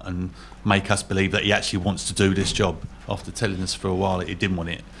come out and make us believe that he actually wants to do this job after telling us for a while that he didn't want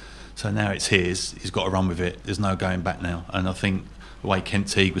it. So now it's his, he's got to run with it. There's no going back now. And I think the way Kent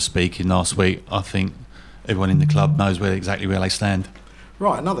Teague was speaking last week, I think everyone in the club knows exactly where they stand.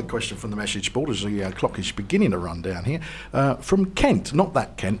 Right, another question from the message board as the clock is beginning to run down here. From Kent, not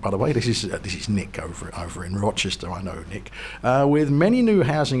that Kent, by the way. This is Nick over in Rochester. I know Nick. With many new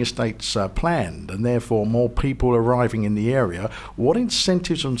housing estates planned and therefore more people arriving in the area, what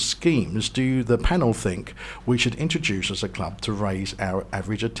incentives and schemes do the panel think we should introduce as a club to raise our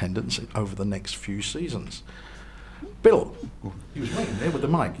average attendance over the next few seasons? Bill, you was waiting there with the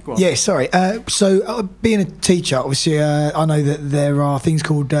mic. Go on. Yeah, sorry. So, being a teacher, obviously, I know that there are things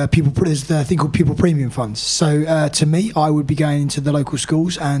called there's a thing called pupil premium funds. So, to me, I would be going into the local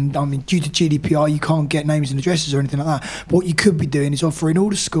schools, and I mean, due to GDPR, you can't get names and addresses or anything like that. But what you could be doing is offering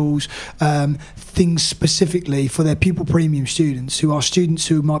all the schools things specifically for their pupil premium students, who are students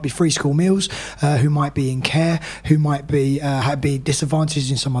who might be free school meals, who might be in care, who might be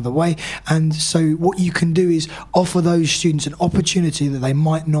disadvantaged in some other way. And so, what you can do is offer those students an opportunity that they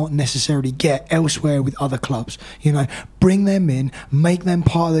might not necessarily get elsewhere with other clubs. Bring them in, make them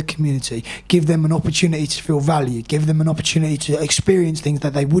part of the community, give them an opportunity to feel valued, give them an opportunity to experience things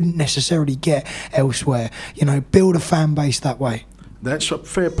that they wouldn't necessarily get elsewhere. Build a fan base that way. That's a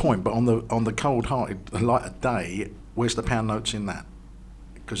fair point, but on the cold-hearted light of day, where's the pound notes in that?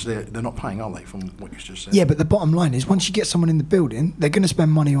 Because they're not paying, are they, from what you just said? Yeah, but the bottom line is, once you get someone in the building, they're going to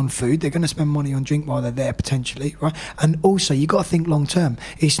spend money on food, they're going to spend money on drink while they're there, potentially, right? And also, you've got to think long-term.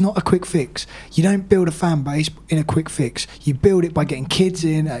 It's not a quick fix. You don't build a fan base in a quick fix. You build it by getting kids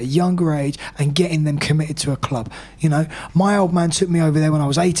in at a younger age and getting them committed to a club. My old man took me over there when I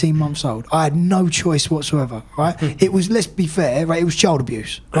was 18 months old. I had no choice whatsoever, right? It was, let's be fair, right? It was child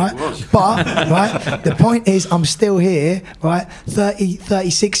abuse, right? But, right, the point is, I'm still here, right?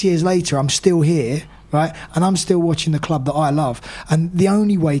 36 years later, I'm still here, right? And I'm still watching the club that I love. And the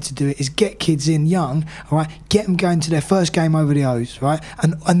only way to do it is get kids in young, all right? Get them going to their first game over the O's, right?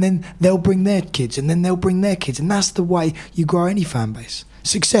 And then they'll bring their kids, and then they'll bring their kids. And that's the way you grow any fan base.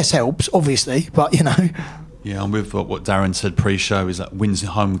 Success helps, obviously, but Yeah, and with what Darin said pre-show is that wins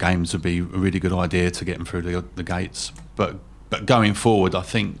home games would be a really good idea to get them through the gates. But going forward, I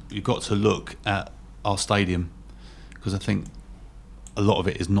think you've got to look at our stadium, because I think a lot of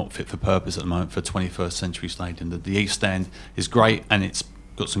it is not fit for purpose at the moment for a 21st century stadium. The East Stand is great, and it's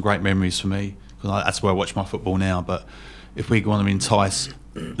got some great memories for me, because that's where I watch my football now. But if we want to entice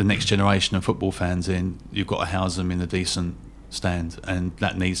the next generation of football fans in, you've got to house them in a decent stand, and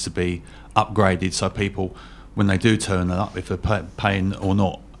that needs to be upgraded so people, when they do turn up, if they're paying or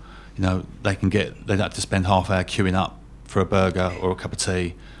not, they don't have to spend half an hour queuing up for a burger or a cup of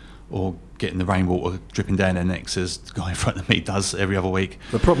tea, or getting the rainwater dripping down their necks as the guy in front of me does every other week.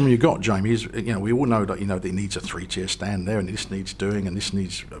 The problem you got, Jamie, is we all know that that it needs a 3-tier stand there, and this needs doing, and this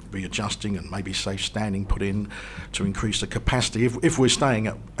needs readjusting, and maybe safe standing put in to increase the capacity if we're staying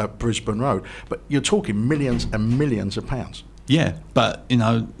at Brisbane Road. But you're talking millions and millions of pounds. Yeah, but,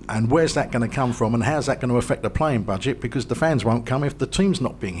 And where's that going to come from, and how's that going to affect the playing budget? Because the fans won't come if the team's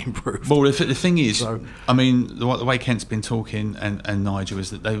not being improved. Well, the thing is, the way Kent's been talking and Nigel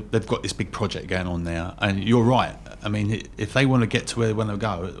is that they've got this big project going on now, and you're right. I mean, if they want to get to where they want to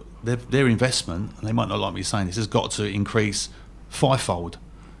go, their investment, and they might not like me saying this, has got to increase fivefold.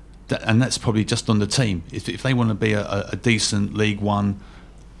 And that's probably just on the team. If they want to be a decent League One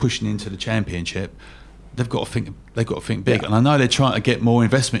pushing into the Championship, they've got to think big. And I know they're trying to get more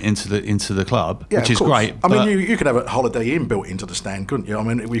investment into the club, which is great. I mean, you could have a Holiday Inn built into the stand, couldn't you? I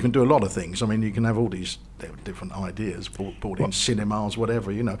mean, we can do a lot of things. I mean, you can have all these different ideas, brought in cinemas,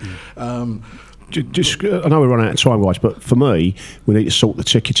 whatever, I know we're running out of time, guys, but for me, we need to sort the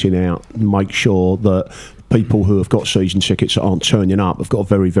ticketing out and make sure that people who have got season tickets that aren't turning up have got a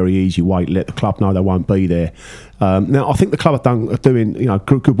very, very easy way to let the club know they won't be there. Now, I think the club are doing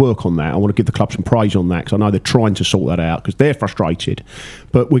good work on that. I want to give the club some praise on that because I know they're trying to sort that out because they're frustrated.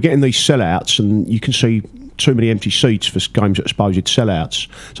 But we're getting these sellouts, and you can see too many empty seats for games that are supposed sellouts.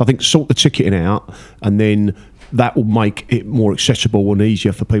 So I think sort the ticketing out, and then that will make it more accessible and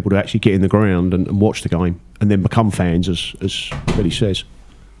easier for people to actually get in the ground and watch the game, and then become fans, as Billy says.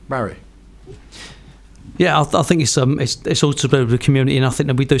 Barry. Yeah, I think it's all to do with the community, and I think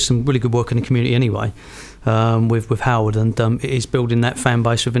that we do some really good work in the community anyway, with Howard, and it is building that fan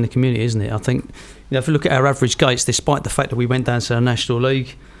base within the community, isn't it? I think if you look at our average gates, despite the fact that we went down to the National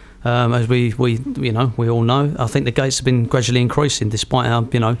League, as we all know, I think the gates have been gradually increasing despite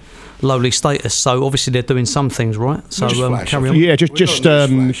our lowly status. So obviously they're doing some things right. So carry on. Yeah, just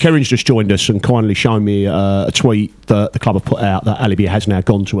Keren's just joined us and kindly shown me a tweet that the club have put out that Alibi has now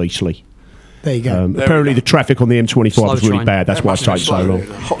gone to Eastleigh. There you go. Apparently the traffic on the M25 was really bad. That's why it's taken so long.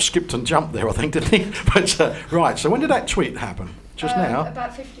 Hop, skipped and jumped there, I think, didn't he? But right, so when did that tweet happen? Just now?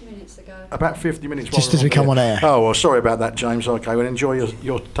 About 50 minutes ago. About 50 minutes. Just as we come on air. Oh, well, sorry about that, James. Okay, well, enjoy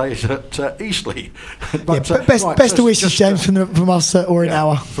your days at Eastleigh. But, best of wishes, James, from us at Orient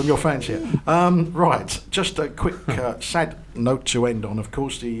Hour. From your fans here. Right, just a quick sad note to end on. Of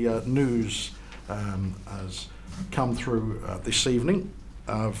course, the news has come through this evening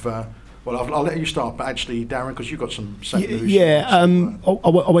of... I'll let you start, but actually, Darin, because you've got some sad news. Yeah, I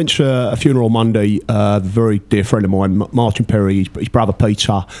went to a funeral on Monday. A very dear friend of mine, Martin Perry, his brother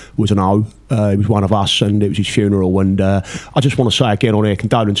Peter was an O. He was one of us, and it was his funeral. And I just want to say again on air,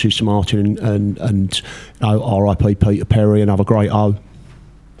 condolences to Martin and R.I.P. Peter Perry, another great O.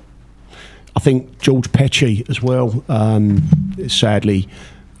 I think George Petchy as well, sadly...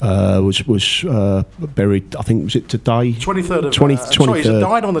 was buried, I think, was it today? 23rd of... sorry, he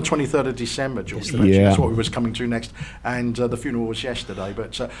died on the 23rd of December, George. Yeah. That's what we was coming to next. And the funeral was yesterday.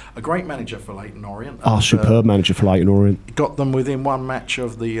 But a great manager for Leyton Orient. Superb manager for Leyton Orient. Got them within one match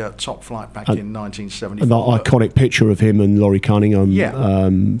of the top flight back in 1974. And that iconic picture of him and Laurie Cunningham. Yeah.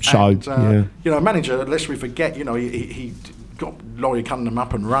 Manager, lest we forget, he got Laurie Cunningham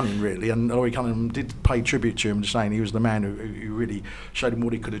up and running, really, and Laurie Cunningham did pay tribute to him, saying he was the man who really showed him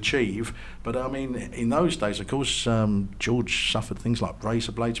what he could achieve. But I mean, in those days, of course, George suffered things like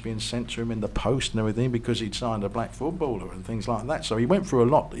razor blades being sent to him in the post and everything because he'd signed a black footballer and things like that. So he went through a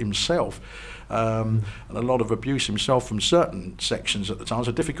lot himself, and a lot of abuse himself from certain sections at the time.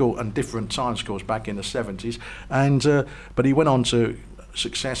 So difficult and different times, of course, back in the 70s. And but he went on to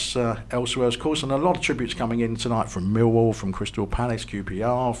success elsewhere, of course, and a lot of tributes coming in tonight from Millwall, from Crystal Palace,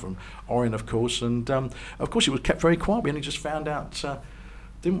 QPR, from Orient, of course, and of course it was kept very quiet. We only just found out,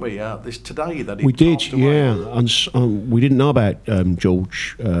 didn't we, this today that he passed away. And we didn't know about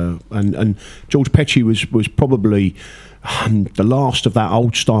George, and George Petchy was probably the last of that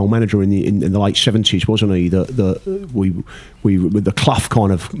old style manager in the late 70s, wasn't he? We with the Clough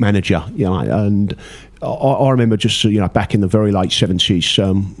kind of manager, and I remember just back in the very late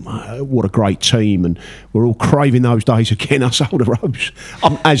 70s, what a great team, and we're all craving those days again, us older ropes,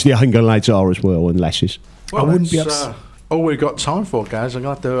 as the younger lads are as well, and lasses. Well, I wouldn't be upset. All we've got time for, guys. I'm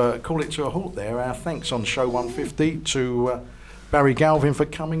going to have to call it to a halt there. Our thanks on show 150 to Barry Galvin for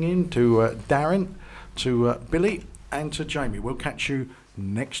coming in, to Darin, to Billy, and to Jamie. We'll catch you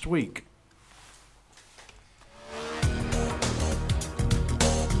next week.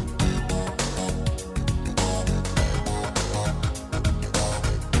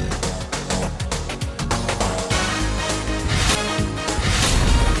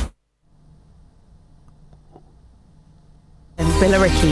 Billericay.